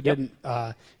year. We did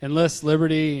Enlist,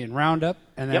 Liberty, and Roundup,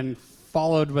 and then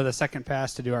followed with a second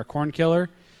pass to do our corn killer.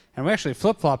 And we actually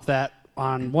flip-flopped that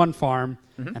on one farm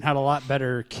and had a lot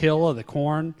better kill of the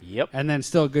corn. And then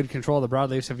still good control of the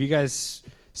broadleafs. Have you guys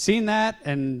seen that?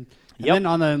 And then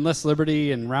on the Enlist,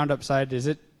 Liberty, and Roundup side, is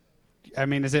it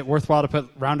worthwhile to put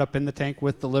Roundup in the tank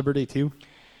with the Liberty too?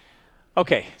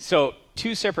 Okay, so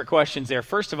 2 separate questions there.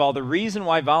 First of all, the reason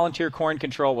why volunteer corn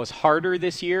control was harder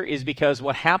this year is because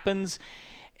what happens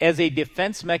as a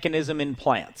defense mechanism in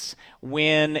plants,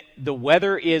 when the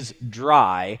weather is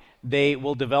dry, they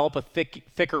will develop a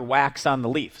thicker wax on the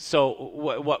leaf. So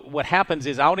what happens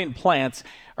is out in plants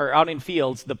or out in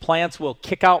fields, the plants will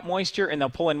kick out moisture and they'll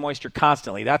pull in moisture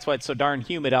constantly. That's why it's so darn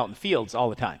humid out in the fields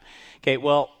all the time. Okay,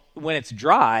 well, when it's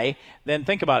dry, then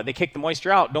think about it. They kick the moisture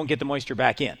out, don't get the moisture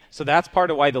back in. So that's part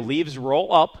of why the leaves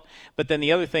roll up. But then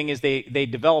the other thing is they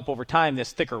develop over time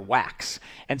this thicker wax.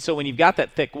 And so when you've got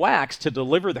that thick wax, to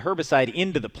deliver the herbicide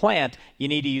into the plant, you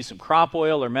need to use some crop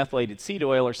oil or methylated seed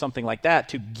oil or something like that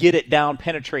to get it down,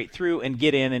 penetrate through, and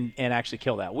get in and actually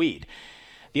kill that weed.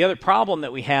 The other problem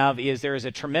that we have is there is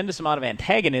a tremendous amount of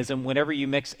antagonism whenever you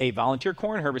mix a volunteer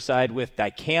corn herbicide with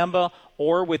dicamba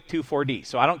or with 2,4-D.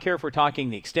 So I don't care if we're talking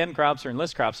the Xtend crops or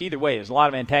Enlist crops. Either way, there's a lot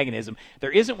of antagonism.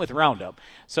 There isn't with Roundup.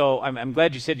 So I'm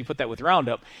glad you said you put that with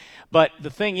Roundup. But the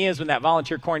thing is, when that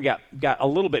volunteer corn got a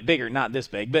little bit bigger, not this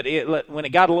big, but when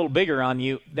it got a little bigger on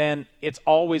you, then it's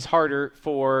always harder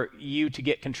for you to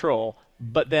get control.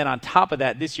 But then on top of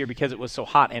that, this year, because it was so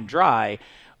hot and dry,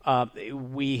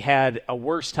 we had a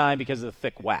worse time because of the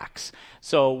thick wax.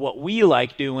 So what we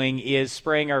like doing is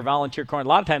spraying our volunteer corn. A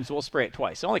lot of times we'll spray it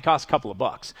twice. It only costs a couple of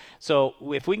bucks. So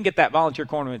if we can get that volunteer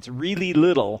corn when it's really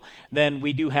little, then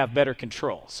we do have better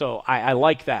control. So I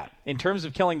like that. In terms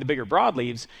of killing the bigger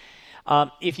broadleaves,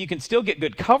 if you can still get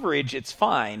good coverage, it's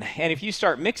fine. And if you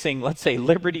start mixing, let's say,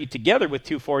 Liberty together with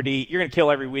 2,4-D, you're going to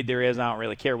kill every weed there is. I don't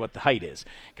really care what the height is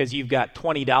because you've got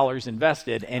 $20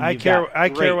 invested. And I care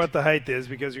what the height is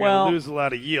because you're going to lose a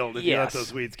lot of yield if you let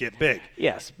those weeds get big.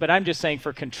 Yes, but I'm just saying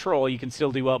for control, you can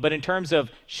still do well. But in terms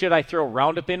of should I throw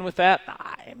Roundup in with that,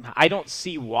 I don't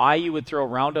see why you would throw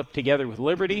Roundup together with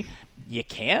Liberty. You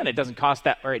can. It doesn't cost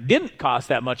that, or it didn't cost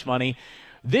that much money.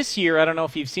 This year, I don't know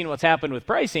if you've seen what's happened with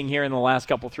pricing here in the last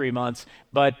 3 months,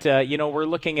 but we're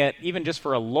looking at, even just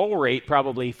for a low rate,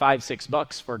 probably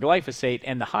 $5-6 for glyphosate,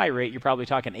 and the high rate, you're probably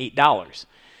talking $8.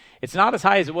 It's not as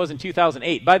high as it was in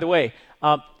 2008. By the way,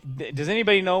 does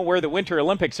anybody know where the Winter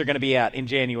Olympics are going to be at in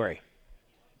January?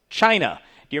 China.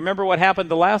 Do you remember what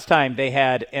happened the last time they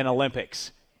had an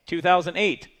Olympics?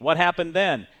 2008. What happened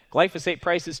then? Glyphosate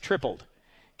prices tripled.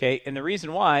 Okay, and the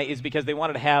reason why is because they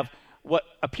wanted to have what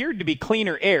appeared to be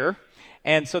cleaner air,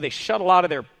 and so they shut a lot of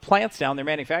their plants down, their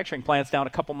manufacturing plants down, a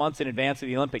couple months in advance of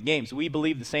the Olympic Games. We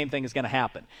believe the same thing is going to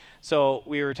happen. So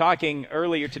we were talking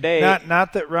earlier today.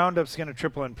 Not that Roundup's going to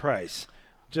triple in price,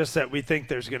 just that we think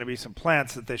there's going to be some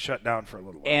plants that they shut down for a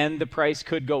little while. And the price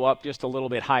could go up just a little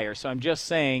bit higher. So I'm just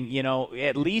saying,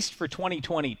 at least for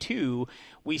 2022,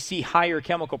 we see higher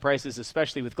chemical prices,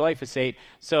 especially with glyphosate.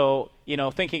 So,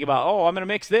 thinking about, I'm going to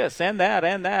mix this and that,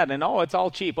 and it's all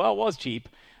cheap. Well, it was cheap.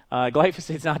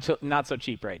 Glyphosate's not so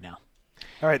cheap right now.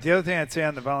 All right, the other thing I'd say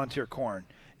on the volunteer corn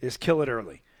is kill it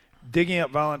early. Digging up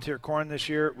volunteer corn this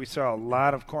year, we saw a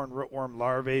lot of corn rootworm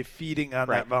larvae feeding on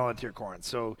that volunteer corn.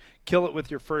 So kill it with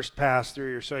your first pass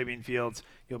through your soybean fields.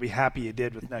 You'll be happy you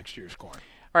did with next year's corn.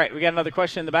 All right, we got another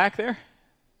question in the back there.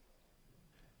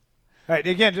 All right,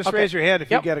 again, just raise your hand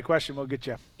if you've got a question. We'll get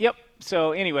you. Yep.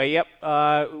 So anyway,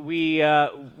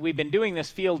 we've been doing this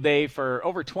field day for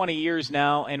over 20 years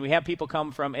now, and we have people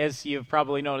come from, as you've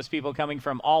probably noticed, people coming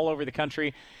from all over the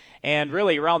country and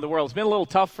really around the world. It's been a little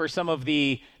tough for some of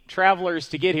the travelers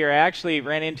to get here. I actually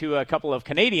ran into a couple of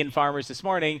Canadian farmers this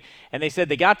morning, and they said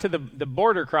they got to the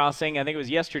border crossing, I think it was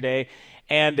yesterday,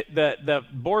 and the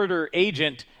border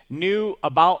agent knew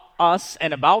about us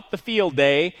and about the field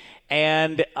day,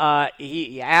 and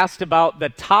he asked about the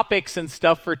topics and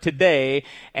stuff for today,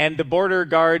 and the border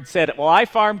guard said, well, I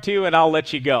farm too, and I'll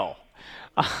let you go.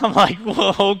 I'm like,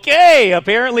 well, okay,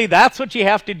 apparently that's what you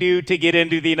have to do to get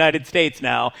into the United States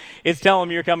now, is tell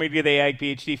them you're coming to the Ag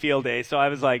PhD field day. So I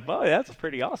was like, well, that's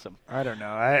pretty awesome. I don't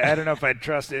know. I don't know if I'd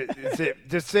trust it.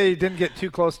 Just say you didn't get too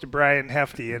close to Brian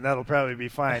Hefty, and that'll probably be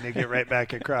fine. You get right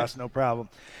back across, no problem.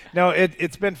 No,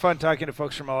 it's been fun talking to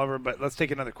folks from all over, but let's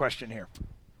take another question here.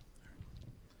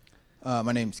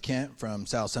 My name's Kent from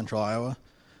South Central Iowa.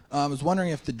 I was wondering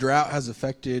if the drought has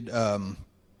affected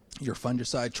your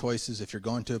fungicide choices if you're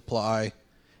going to apply,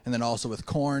 and then also with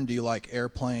corn, do you like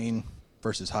airplane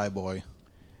versus high boy?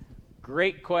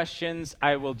 Great questions.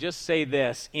 I will just say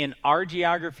this. In our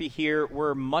geography here,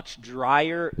 we're much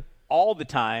drier all the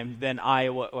time than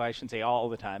Iowa. Well, I shouldn't say all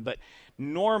the time, but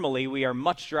normally we are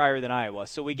much drier than Iowa.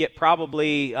 So we get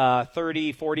probably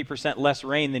 30-40% less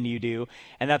rain than you do,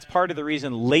 and that's part of the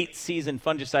reason late season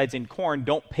fungicides in corn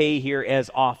don't pay here as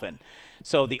often.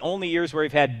 So the only years where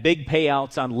we've had big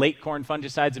payouts on late corn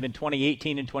fungicides have been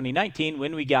 2018 and 2019,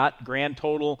 when we got grand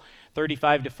total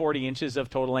 35 to 40 inches of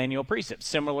total annual precip,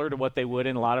 similar to what they would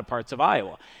in a lot of parts of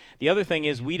Iowa. The other thing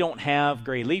is we don't have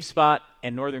gray leaf spot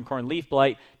and northern corn leaf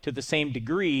blight to the same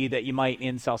degree that you might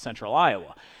in south central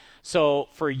Iowa. So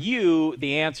for you,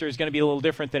 the answer is going to be a little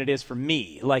different than it is for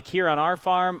me. Like here on our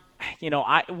farm,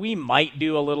 we might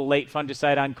do a little late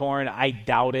fungicide on corn. I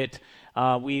doubt it.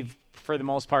 We've, for the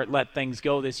most part, let things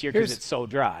go this year because it's so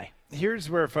dry. Here's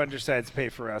where fungicides pay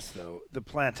for us, though, the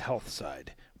plant health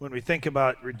side. When we think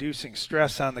about reducing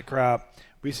stress on the crop,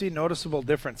 we see noticeable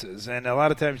differences. And a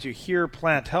lot of times you hear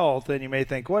plant health and you may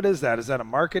think, what is that? Is that a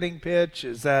marketing pitch?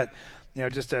 Is that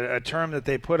just a term that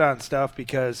they put on stuff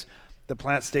because the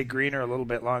plants stay greener a little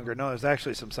bit longer? No, there's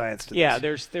actually some science to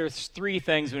this. There's three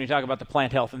things when you talk about the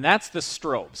plant health, and that's the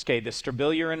strobes, okay, the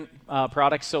strobilurin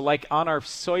products. So like on our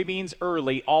soybeans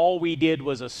early, all we did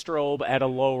was a strobe at a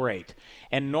low rate.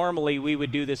 And normally we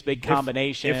would do this big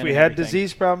combination. If we had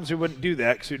disease problems, we wouldn't do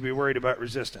that because we'd be worried about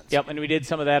resistance. Yep, and we did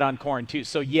some of that on corn too.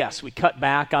 So yes, we cut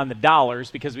back on the dollars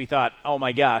because we thought, oh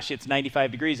my gosh, it's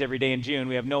 95 degrees every day in June.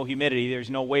 We have no humidity. There's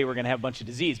no way we're going to have a bunch of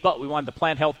disease. But we wanted the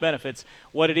plant health benefits.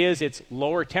 What it is, it's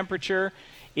lower temperature.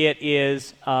 It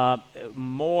is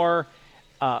more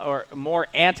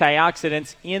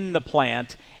antioxidants in the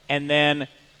plant, and then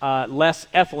less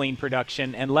ethylene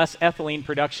production, and less ethylene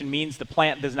production means the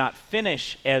plant does not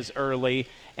finish as early,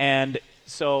 and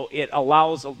so it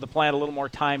allows the plant a little more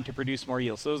time to produce more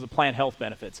yield. So those are the plant health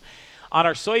benefits. On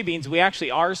our soybeans, we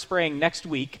actually are spraying next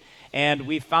week, and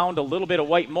we found a little bit of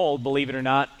white mold, believe it or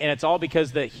not, and it's all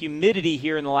because the humidity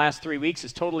here in the last 3 weeks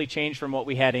has totally changed from what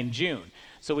we had in June.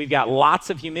 So we've got lots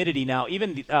of humidity now.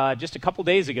 Even just a couple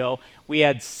days ago, we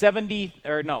had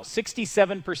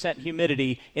 67%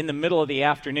 humidity in the middle of the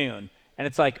afternoon. And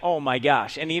it's like, oh my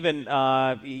gosh. And even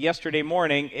yesterday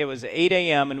morning, it was 8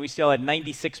 a.m. and we still had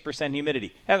 96% humidity.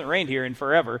 It hasn't rained here in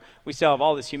forever. We still have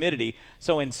all this humidity.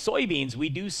 So in soybeans, we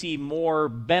do see more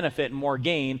benefit and more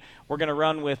gain. We're going to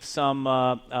run with some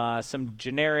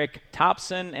generic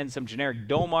Topsin and some generic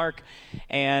Domark.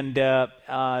 And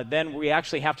then we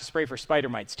actually have to spray for spider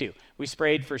mites too. We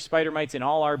sprayed for spider mites in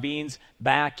all our beans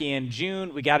back in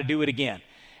June. We got to do it again.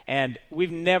 And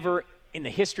we've never in the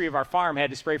history of our farm had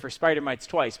to spray for spider mites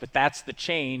twice, but that's the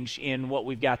change in what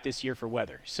we've got this year for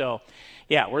weather. So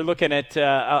yeah, we're looking at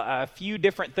a few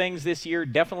different things this year,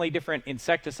 definitely different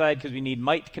insecticide because we need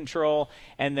mite control,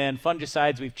 and then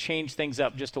fungicides, we've changed things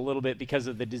up just a little bit because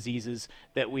of the diseases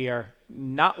that we are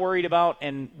not worried about,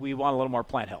 and we want a little more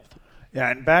plant health. Yeah,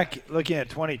 and back looking at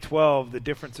 2012, the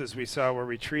differences we saw where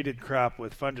we treated crop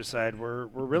with fungicide were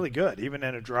really good, even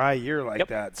in a dry year like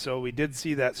that. So we did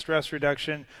see that stress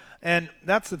reduction. And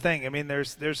that's the thing. I mean,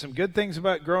 there's some good things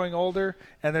about growing older,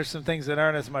 and there's some things that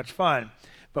aren't as much fun.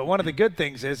 But one of the good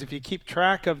things is if you keep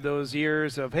track of those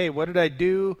years of, hey, what did I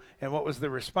do and what was the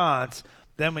response,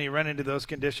 then when you run into those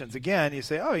conditions again, you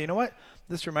say, oh, you know what?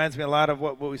 This reminds me a lot of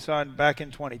what we saw back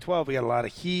in 2012. We had a lot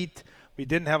of heat. We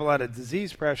didn't have a lot of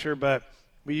disease pressure, but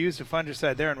we used a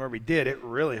fungicide there, and where we did, it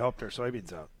really helped our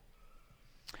soybeans out.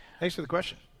 Thanks for the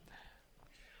question.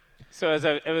 So as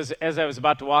I was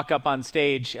about to walk up on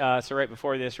stage, so right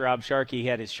before this, Rob Sharkey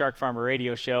had his Shark Farmer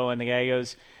radio show, and the guy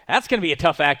goes, "That's going to be a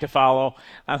tough act to follow."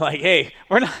 I'm like, "Hey,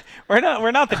 we're not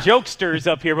the jokesters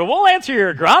up here, but we'll answer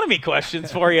your agronomy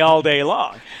questions for you all day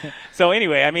long." So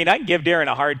anyway, I mean, I can give Darren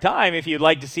a hard time if you'd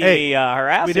like to see me harass him for a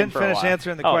while. We didn't finish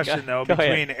answering the question though.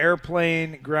 Between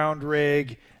airplane, ground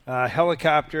rig,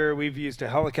 helicopter, we've used a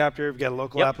helicopter. We've got a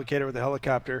local applicator with a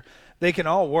helicopter. They can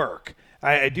all work.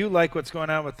 I do like what's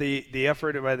going on with the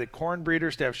effort by the corn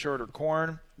breeders to have shorter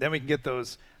corn. Then we can get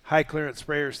those high clearance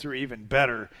sprayers through even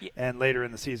better and later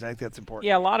in the season. I think that's important.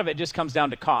 Yeah, a lot of it just comes down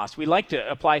to cost. We like to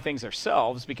apply things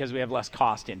ourselves because we have less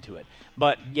cost into it.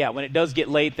 But yeah, when it does get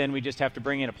late, then we just have to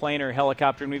bring in a plane or a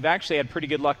helicopter, and we've actually had pretty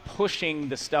good luck pushing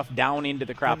the stuff down into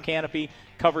the crop canopy.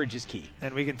 Coverage is key.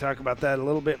 And we can talk about that a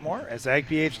little bit more as Ag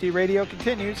PhD Radio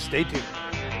continues. Stay tuned.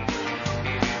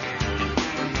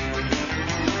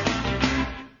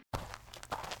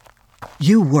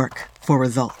 You work for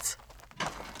results.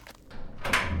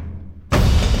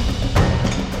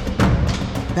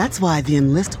 That's why the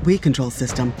Enlist weed control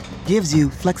system gives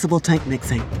you flexible tank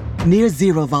mixing, near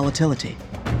zero volatility,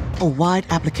 a wide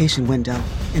application window,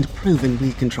 and proven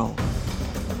weed control.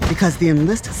 Because the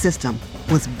Enlist system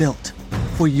was built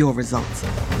for your results.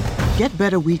 Get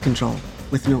better weed control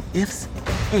with no ifs,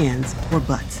 ands, or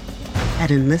buts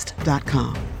at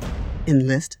Enlist.com.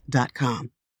 Enlist.com.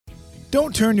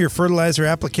 Don't turn your fertilizer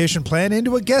application plan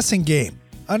into a guessing game.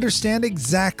 Understand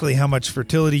exactly how much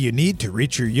fertility you need to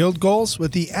reach your yield goals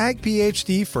with the Ag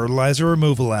PhD Fertilizer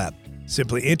Removal app.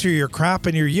 Simply enter your crop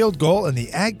and your yield goal, and the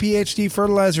Ag PhD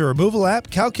Fertilizer Removal app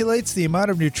calculates the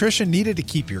amount of nutrition needed to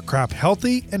keep your crop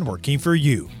healthy and working for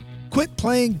you. Quit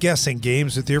playing guessing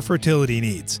games with your fertility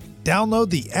needs. Download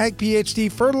the Ag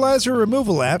PhD Fertilizer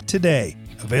Removal app today.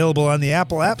 Available on the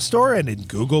Apple App Store and in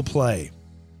Google Play.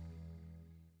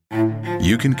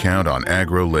 You can count on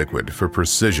AgroLiquid for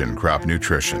precision crop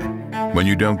nutrition. When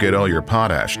you don't get all your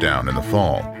potash down in the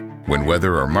fall, when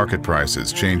weather or market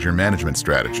prices change your management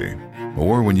strategy,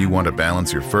 or when you want to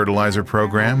balance your fertilizer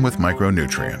program with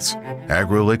micronutrients,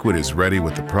 AgroLiquid is ready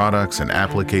with the products and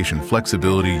application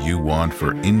flexibility you want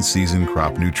for in-season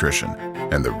crop nutrition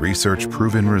and the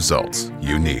research-proven results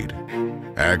you need.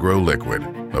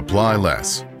 AgroLiquid. Apply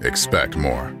less. Expect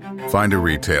more. Find a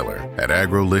retailer at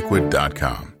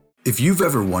agroliquid.com. If you've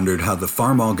ever wondered how the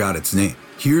Farmall got its name,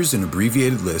 here's an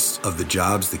abbreviated list of the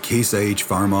jobs the Case IH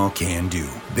Farmall can do.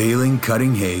 Baling,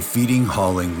 cutting hay, feeding,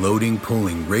 hauling, loading,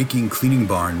 pulling, raking, cleaning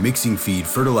barn, mixing feed,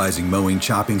 fertilizing, mowing,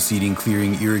 chopping, seeding,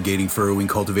 clearing, irrigating, furrowing,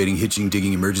 cultivating, hitching,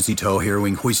 digging, emergency tow,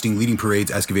 harrowing, hoisting, leading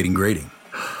parades, excavating, grading.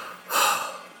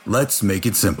 Let's make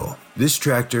it simple. This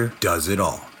tractor does it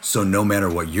all. So no matter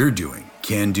what you're doing,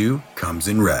 Can Do comes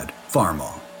in red.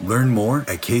 Farmall. Learn more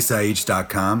at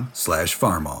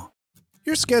caseih.com/farmall.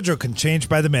 Your schedule can change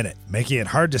by the minute, making it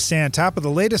hard to stay on top of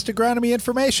the latest agronomy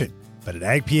information. But at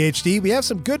Ag PhD, we have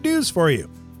some good news for you.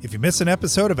 If you miss an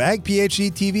episode of Ag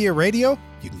PhD TV or radio,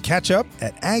 you can catch up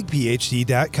at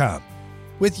agphd.com.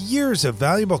 With years of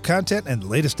valuable content and the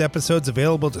latest episodes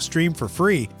available to stream for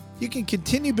free, you can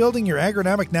continue building your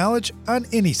agronomic knowledge on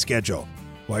any schedule.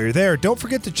 While you're there, don't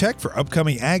forget to check for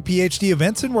upcoming Ag PhD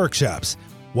events and workshops.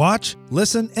 Watch,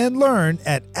 listen, and learn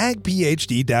at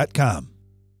agphd.com.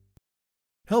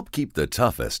 Help keep the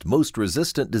toughest, most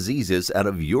resistant diseases out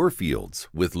of your fields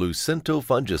with Lucento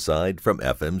fungicide from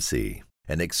FMC.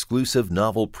 An exclusive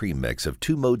novel premix of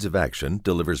 2 modes of action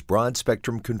delivers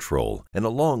broad-spectrum control and a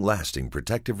long-lasting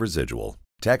protective residual.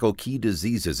 Tackle key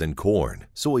diseases in corn,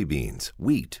 soybeans,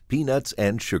 wheat, peanuts,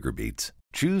 and sugar beets.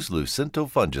 Choose Lucento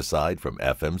fungicide from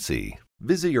FMC.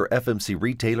 Visit your FMC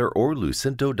retailer or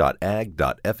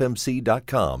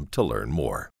lucento.ag.fmc.com to learn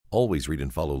more. Always read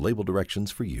and follow label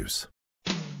directions for use.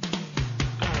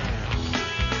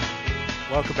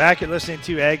 Welcome back. You're listening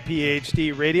to Ag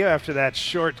PhD Radio. After that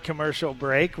short commercial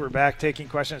break, we're back taking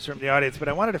questions from the audience. But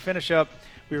I wanted to finish up.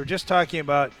 We were just talking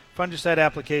about fungicide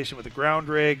application with a ground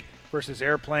rig versus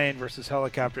airplane versus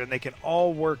helicopter, and they can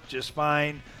all work just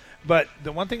fine. But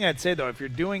the one thing I'd say, though, if you're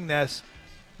doing this,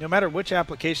 no matter which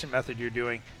application method you're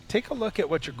doing, take a look at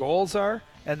what your goals are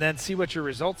and then see what your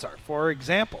results are. For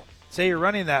example, say you're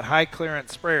running that high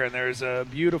clearance sprayer, and there's a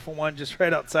beautiful one just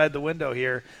right outside the window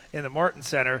here in the Morton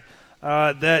Center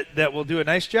that will do a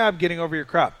nice job getting over your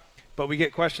crop. But we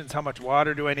get questions, how much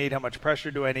water do I need? How much pressure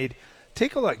do I need?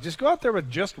 take a look. Just go out there with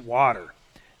just water.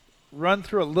 Run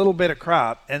through a little bit of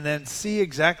crop and then see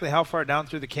exactly how far down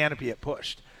through the canopy it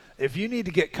pushed. If you need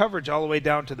to get coverage all the way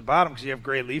down to the bottom because you have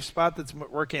gray leaf spot that's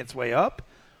working its way up,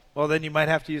 well, then you might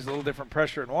have to use a little different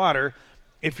pressure and water.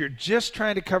 If you're just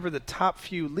trying to cover the top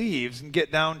few leaves and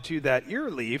get down to that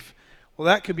ear leaf, well,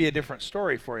 that could be a different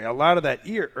story for you. A lot of that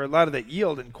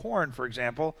yield in corn, for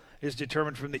example, is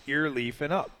determined from the ear leaf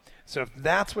and up. So if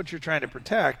that's what you're trying to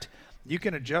protect, you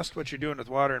can adjust what you're doing with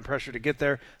water and pressure to get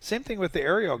there. Same thing with the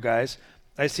aerial guys.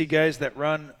 I see guys that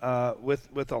run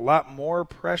with a lot more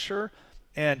pressure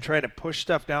and try to push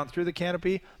stuff down through the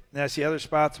canopy. And I see other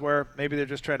spots where maybe they're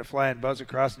just trying to fly and buzz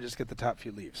across and just get the top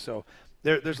few leaves. So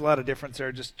there's a lot of difference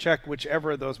there. Just check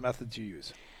whichever of those methods you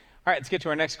use. All right, let's get to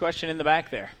our next question in the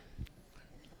back there.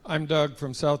 I'm Doug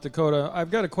from South Dakota. I've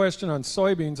got a question on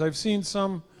soybeans. I've seen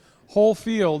some whole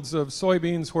fields of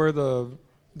soybeans where the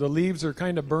leaves are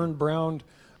kind of burned brown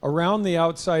around the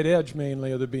outside edge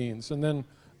mainly of the beans, and then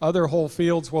other whole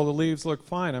fields where the leaves look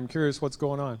fine. I'm curious what's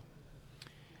going on.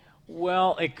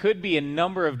 Well, it could be a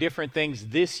number of different things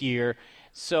this year.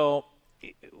 So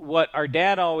what our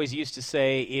dad always used to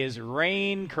say is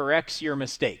rain corrects your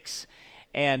mistakes.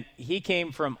 And he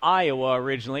came from Iowa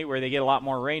originally, where they get a lot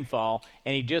more rainfall,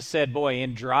 and he just said, boy,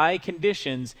 in dry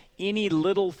conditions, any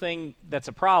little thing that's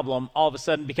a problem all of a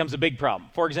sudden becomes a big problem.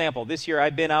 For example, this year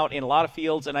I've been out in a lot of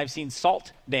fields, and I've seen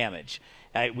salt damage.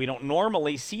 We don't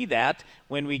normally see that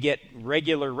when we get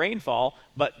regular rainfall,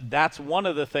 but that's one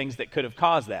of the things that could have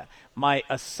caused that. My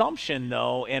assumption,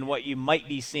 though, and what you might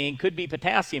be seeing could be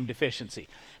potassium deficiency.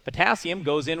 Potassium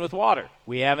goes in with water.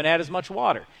 We haven't had as much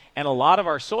water. And a lot of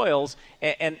our soils,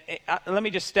 and let me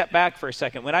just step back for a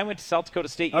second. When I went to South Dakota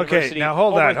State University, okay, now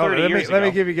hold on. Let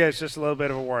me give you guys just a little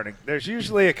bit of a warning. There's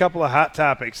usually a couple of hot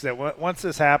topics that once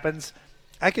this happens,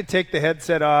 I could take the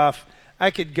headset off. I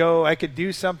could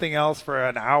do something else for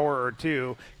an hour or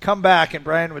two, come back, and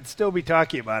Brian would still be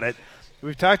talking about it.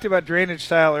 We've talked about drainage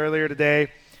style earlier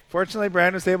today. Fortunately,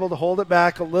 Brian was able to hold it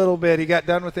back a little bit. He got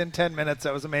done within 10 minutes.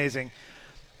 That was amazing.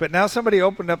 But now somebody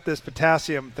opened up this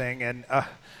potassium thing, and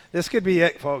this could be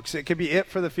it, folks. It could be it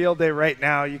for the field day right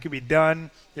now. You could be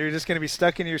done. You're just going to be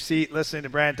stuck in your seat listening to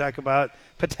Brian talk about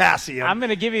potassium. I'm going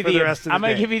to give you the rest of the day. I'm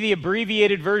going to give you the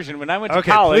abbreviated version. When I went to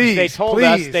college, they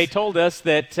told us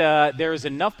that there is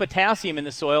enough potassium in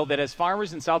the soil that as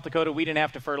farmers in South Dakota, we didn't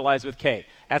have to fertilize with K.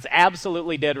 That's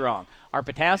absolutely dead wrong. Our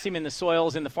potassium in the soil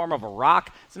is in the form of a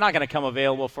rock. It's not going to come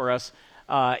available for us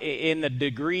in the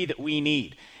degree that we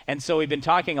need. And so we've been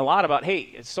talking a lot about,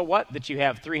 hey, so what that you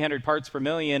have 300 parts per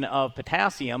million of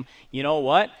potassium? You know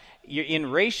what? You're in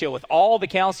ratio with all the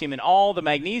calcium and all the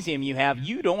magnesium you have,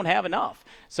 you don't have enough.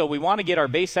 So we want to get our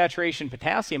base saturation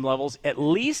potassium levels at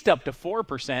least up to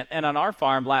 4%. And on our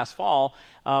farm last fall,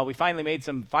 we finally made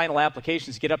some final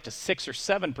applications to get up to 6 or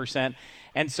 7%.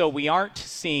 And so we aren't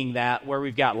seeing that where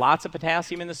we've got lots of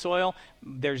potassium in the soil.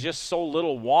 There's just so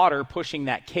little water pushing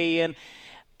that K in.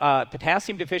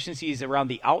 Potassium deficiencies around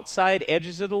the outside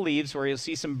edges of the leaves where you'll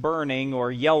see some burning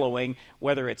or yellowing,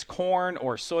 whether it's corn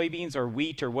or soybeans or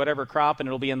wheat or whatever crop, and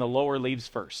it'll be in the lower leaves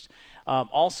first.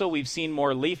 Also, we've seen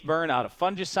more leaf burn out of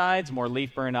fungicides, more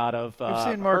leaf burn out of herbicides.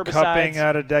 We've seen more cupping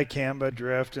out of dicamba,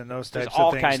 drift, and those types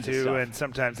of things too, and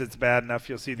sometimes it's bad enough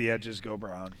you'll see the edges go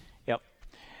brown. Yep.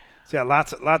 So yeah,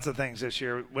 lots of things this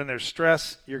year. When there's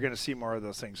stress, you're going to see more of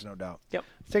those things, no doubt. Yep.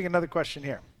 Let's take another question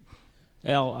here.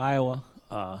 Al, Iowa.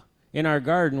 In our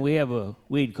garden, we have a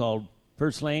weed called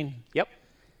purslane. Yep.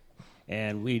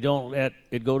 And we don't let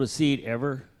it go to seed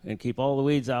ever and keep all the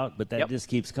weeds out, but that just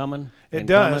keeps coming. It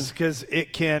does, because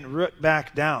it can root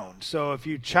back down. So if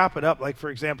you chop it up, like for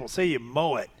example, say you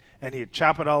mow it and you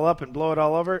chop it all up and blow it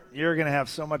all over, you're going to have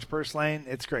so much purslane,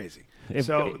 it's crazy.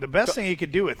 So the best thing you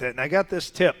could do with it, and I got this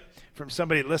tip from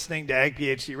somebody listening to Ag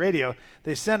PhD Radio.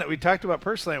 They sent it. We talked about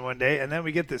purslane one day, and then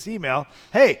we get this email.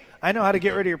 Hey, I know how to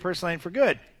get rid of your purslane for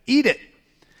good. Eat it.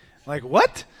 I'm like,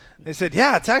 what? They said,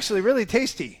 yeah, it's actually really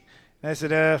tasty. And I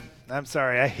said, I'm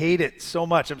sorry. I hate it so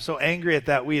much. I'm so angry at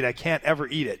that weed. I can't ever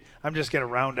eat it. I'm just going to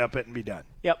round up it and be done.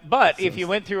 Yep, but if you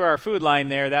went through our food line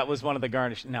there, that was one of the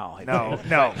garnish. No.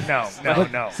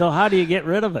 So how do you get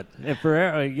rid of it?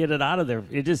 Get it out of there?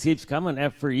 It just keeps coming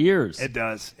for years. It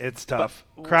does. It's tough.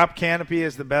 Crop canopy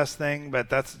is the best thing, but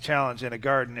that's the challenge in a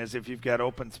garden is if you've got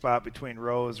open spot between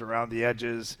rows around the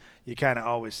edges, you kind of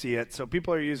always see it. So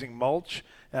people are using mulch.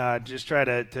 Just try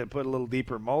to put a little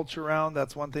deeper mulch around.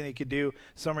 That's one thing you could do.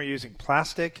 Some are using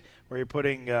plastic, where you're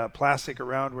putting plastic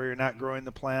around where you're not growing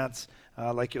the plants.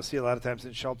 like you'll see a lot of times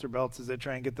in shelter belts as they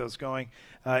try and get those going.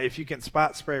 If you can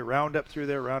spot spray Roundup through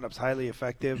there, Roundup's highly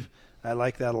effective. I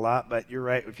like that a lot, but you're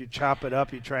right. If you chop it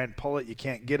up, you try and pull it, you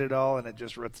can't get it all, and it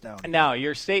just roots down. Now,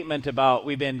 your statement about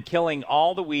we've been killing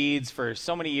all the weeds for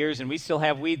so many years and we still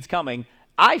have weeds coming,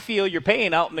 I feel you're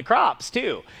paying out in the crops,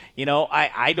 too. You know,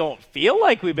 I don't feel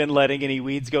like we've been letting any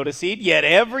weeds go to seed, yet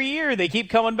every year they keep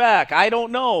coming back. I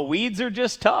don't know. Weeds are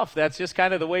just tough. That's just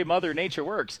kind of the way Mother Nature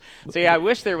works. So, yeah, I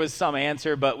wish there was some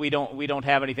answer, but we don't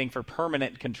have anything for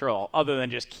permanent control other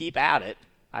than just keep at it.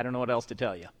 I don't know what else to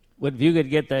tell you. What if you could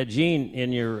get that gene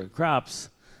in your crops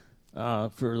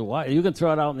for the while? You can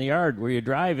throw it out in the yard where you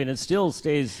drive, and it still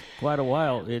stays quite a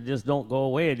while. It just don't go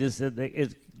away.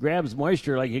 It grabs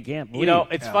moisture like you can't believe. You know,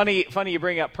 it's funny you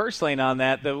bring up purslane on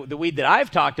that. The weed that I've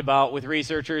talked about with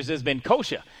researchers has been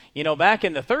kochia. You know, back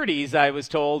in the 30s, I was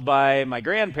told by my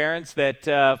grandparents that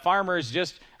farmers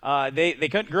just they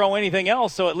couldn't grow anything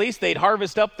else, so at least they'd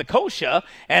harvest up the kochia,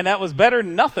 and that was better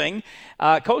than nothing.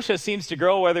 Kochia seems to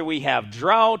grow whether we have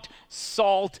drought,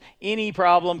 salt, any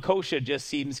problem. Kochia just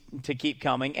seems to keep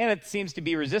coming, and it seems to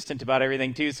be resistant to about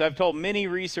everything too. So I've told many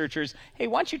researchers, hey,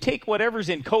 why don't you take whatever's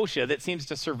in kochia that seems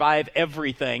to survive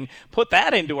everything, put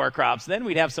that into our crops, then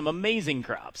we'd have some amazing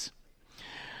crops.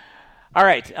 All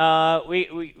right,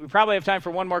 we probably have time for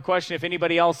one more question if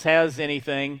anybody else has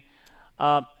anything.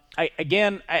 I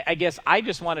guess I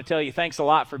just want to tell you thanks a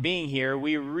lot for being here.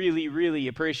 We really, really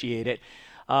appreciate it.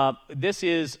 This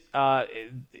is,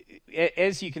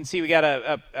 as you can see, we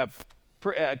got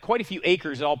quite a few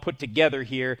acres all put together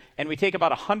here, and we take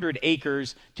about 100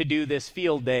 acres to do this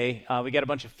field day. We got a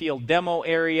bunch of field demo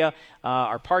area,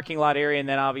 our parking lot area, and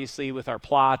then obviously with our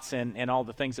plots and all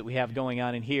the things that we have going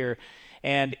on in here.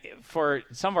 And for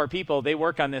some of our people, they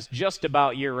work on this just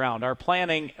about year-round. Our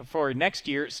planning for next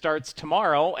year starts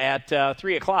tomorrow at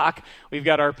 3 o'clock. We've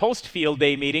got our post-field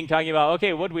day meeting talking about,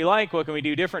 okay, what do we like? What can we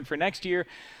do different for next year?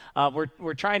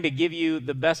 We're trying to give you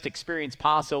the best experience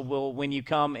possible when you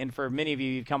come, and for many of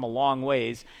you, you've come a long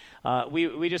ways.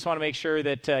 We just want to make sure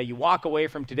that you walk away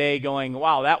from today going,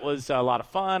 wow, that was a lot of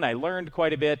fun. I learned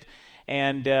quite a bit.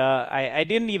 And I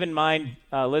didn't even mind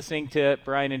listening to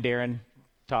Brian and Darren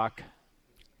talk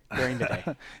during the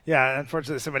day. Yeah,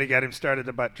 unfortunately somebody got him started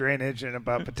about drainage and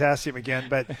about potassium again.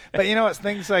 But you know,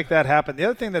 things like that happen. The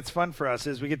other thing that's fun for us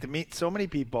is we get to meet so many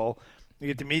people. We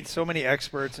get to meet so many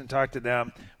experts and talk to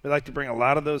them. We like to bring a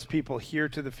lot of those people here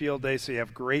to the field day so you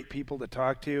have great people to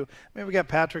talk to. I mean, we got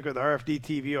Patrick with RFD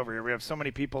TV over here. We have so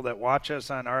many people that watch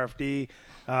us on RFD.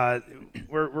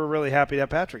 We're really happy to have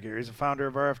Patrick here. He's the founder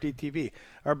of RFD TV.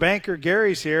 Our banker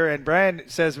Gary's here, and Brian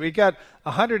says we got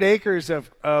 100 acres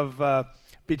of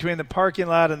between the parking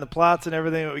lot and the plots and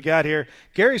everything that we got here.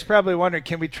 Gary's probably wondering,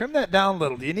 can we trim that down a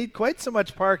little? Do you need quite so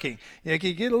much parking? You know, can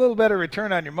you get a little better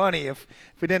return on your money if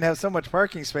we didn't have so much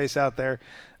parking space out there?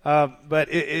 But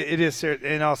it is,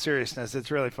 in all seriousness, it's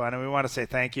really fun. And we want to say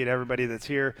thank you to everybody that's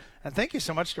here. And thank you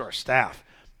so much to our staff.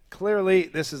 Clearly,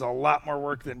 this is a lot more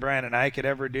work than Brian and I could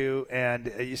ever do. And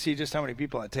you see just how many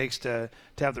people it takes to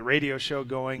have the radio show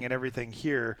going and everything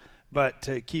here. But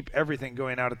to keep everything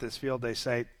going out at this field day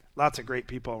site, lots of great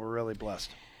people. We're really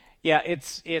blessed. Yeah,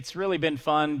 it's really been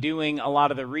fun doing a lot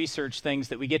of the research things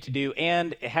that we get to do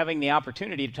and having the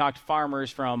opportunity to talk to farmers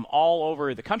from all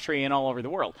over the country and all over the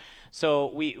world.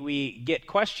 So we get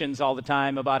questions all the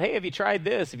time about, hey, have you tried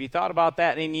this? Have you thought about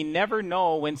that? And you never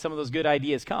know when some of those good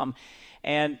ideas come.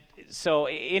 And so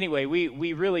anyway,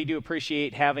 we really do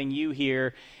appreciate having you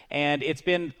here. And it's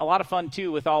been a lot of fun,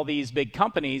 too, with all these big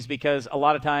companies, because a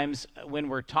lot of times when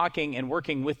we're talking and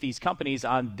working with these companies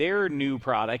on their new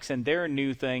products and their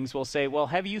new things, we'll say, well,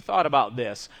 have you thought about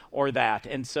this or that?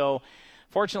 And so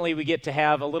fortunately, we get to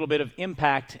have a little bit of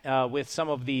impact with some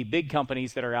of the big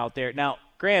companies that are out there. Now,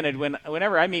 granted,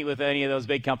 whenever I meet with any of those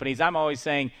big companies, I'm always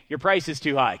saying, your price is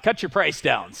too high. Cut your price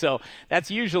down. So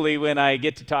that's usually when I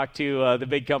get to talk to the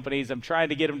big companies. I'm trying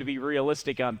to get them to be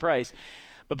realistic on price.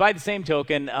 But by the same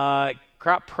token,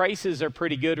 crop prices are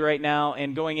pretty good right now,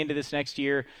 and going into this next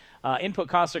year, input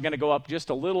costs are going to go up just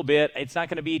a little bit. It's not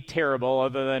going to be terrible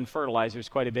other than fertilizers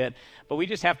quite a bit, but we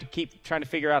just have to keep trying to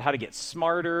figure out how to get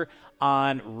smarter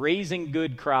on raising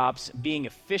good crops, being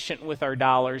efficient with our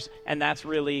dollars, and that's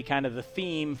really kind of the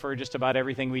theme for just about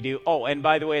everything we do. Oh, and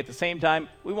by the way, at the same time,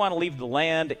 we want to leave the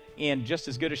land in just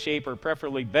as good a shape or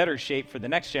preferably better shape for the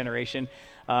next generation.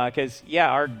 Because,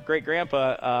 our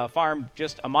great-grandpa farmed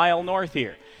just a mile north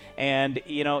here. And,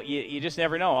 you just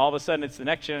never know. All of a sudden, it's the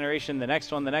next generation, the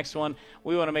next one.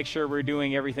 We want to make sure we're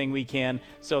doing everything we can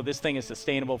so this thing is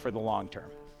sustainable for the long term.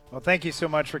 Well, thank you so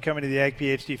much for coming to the Ag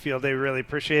PhD Field Day. We really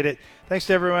appreciate it. Thanks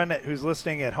to everyone who's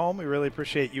listening at home. We really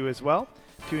appreciate you as well.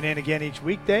 Tune in again each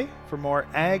weekday for more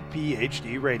Ag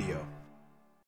PhD Radio.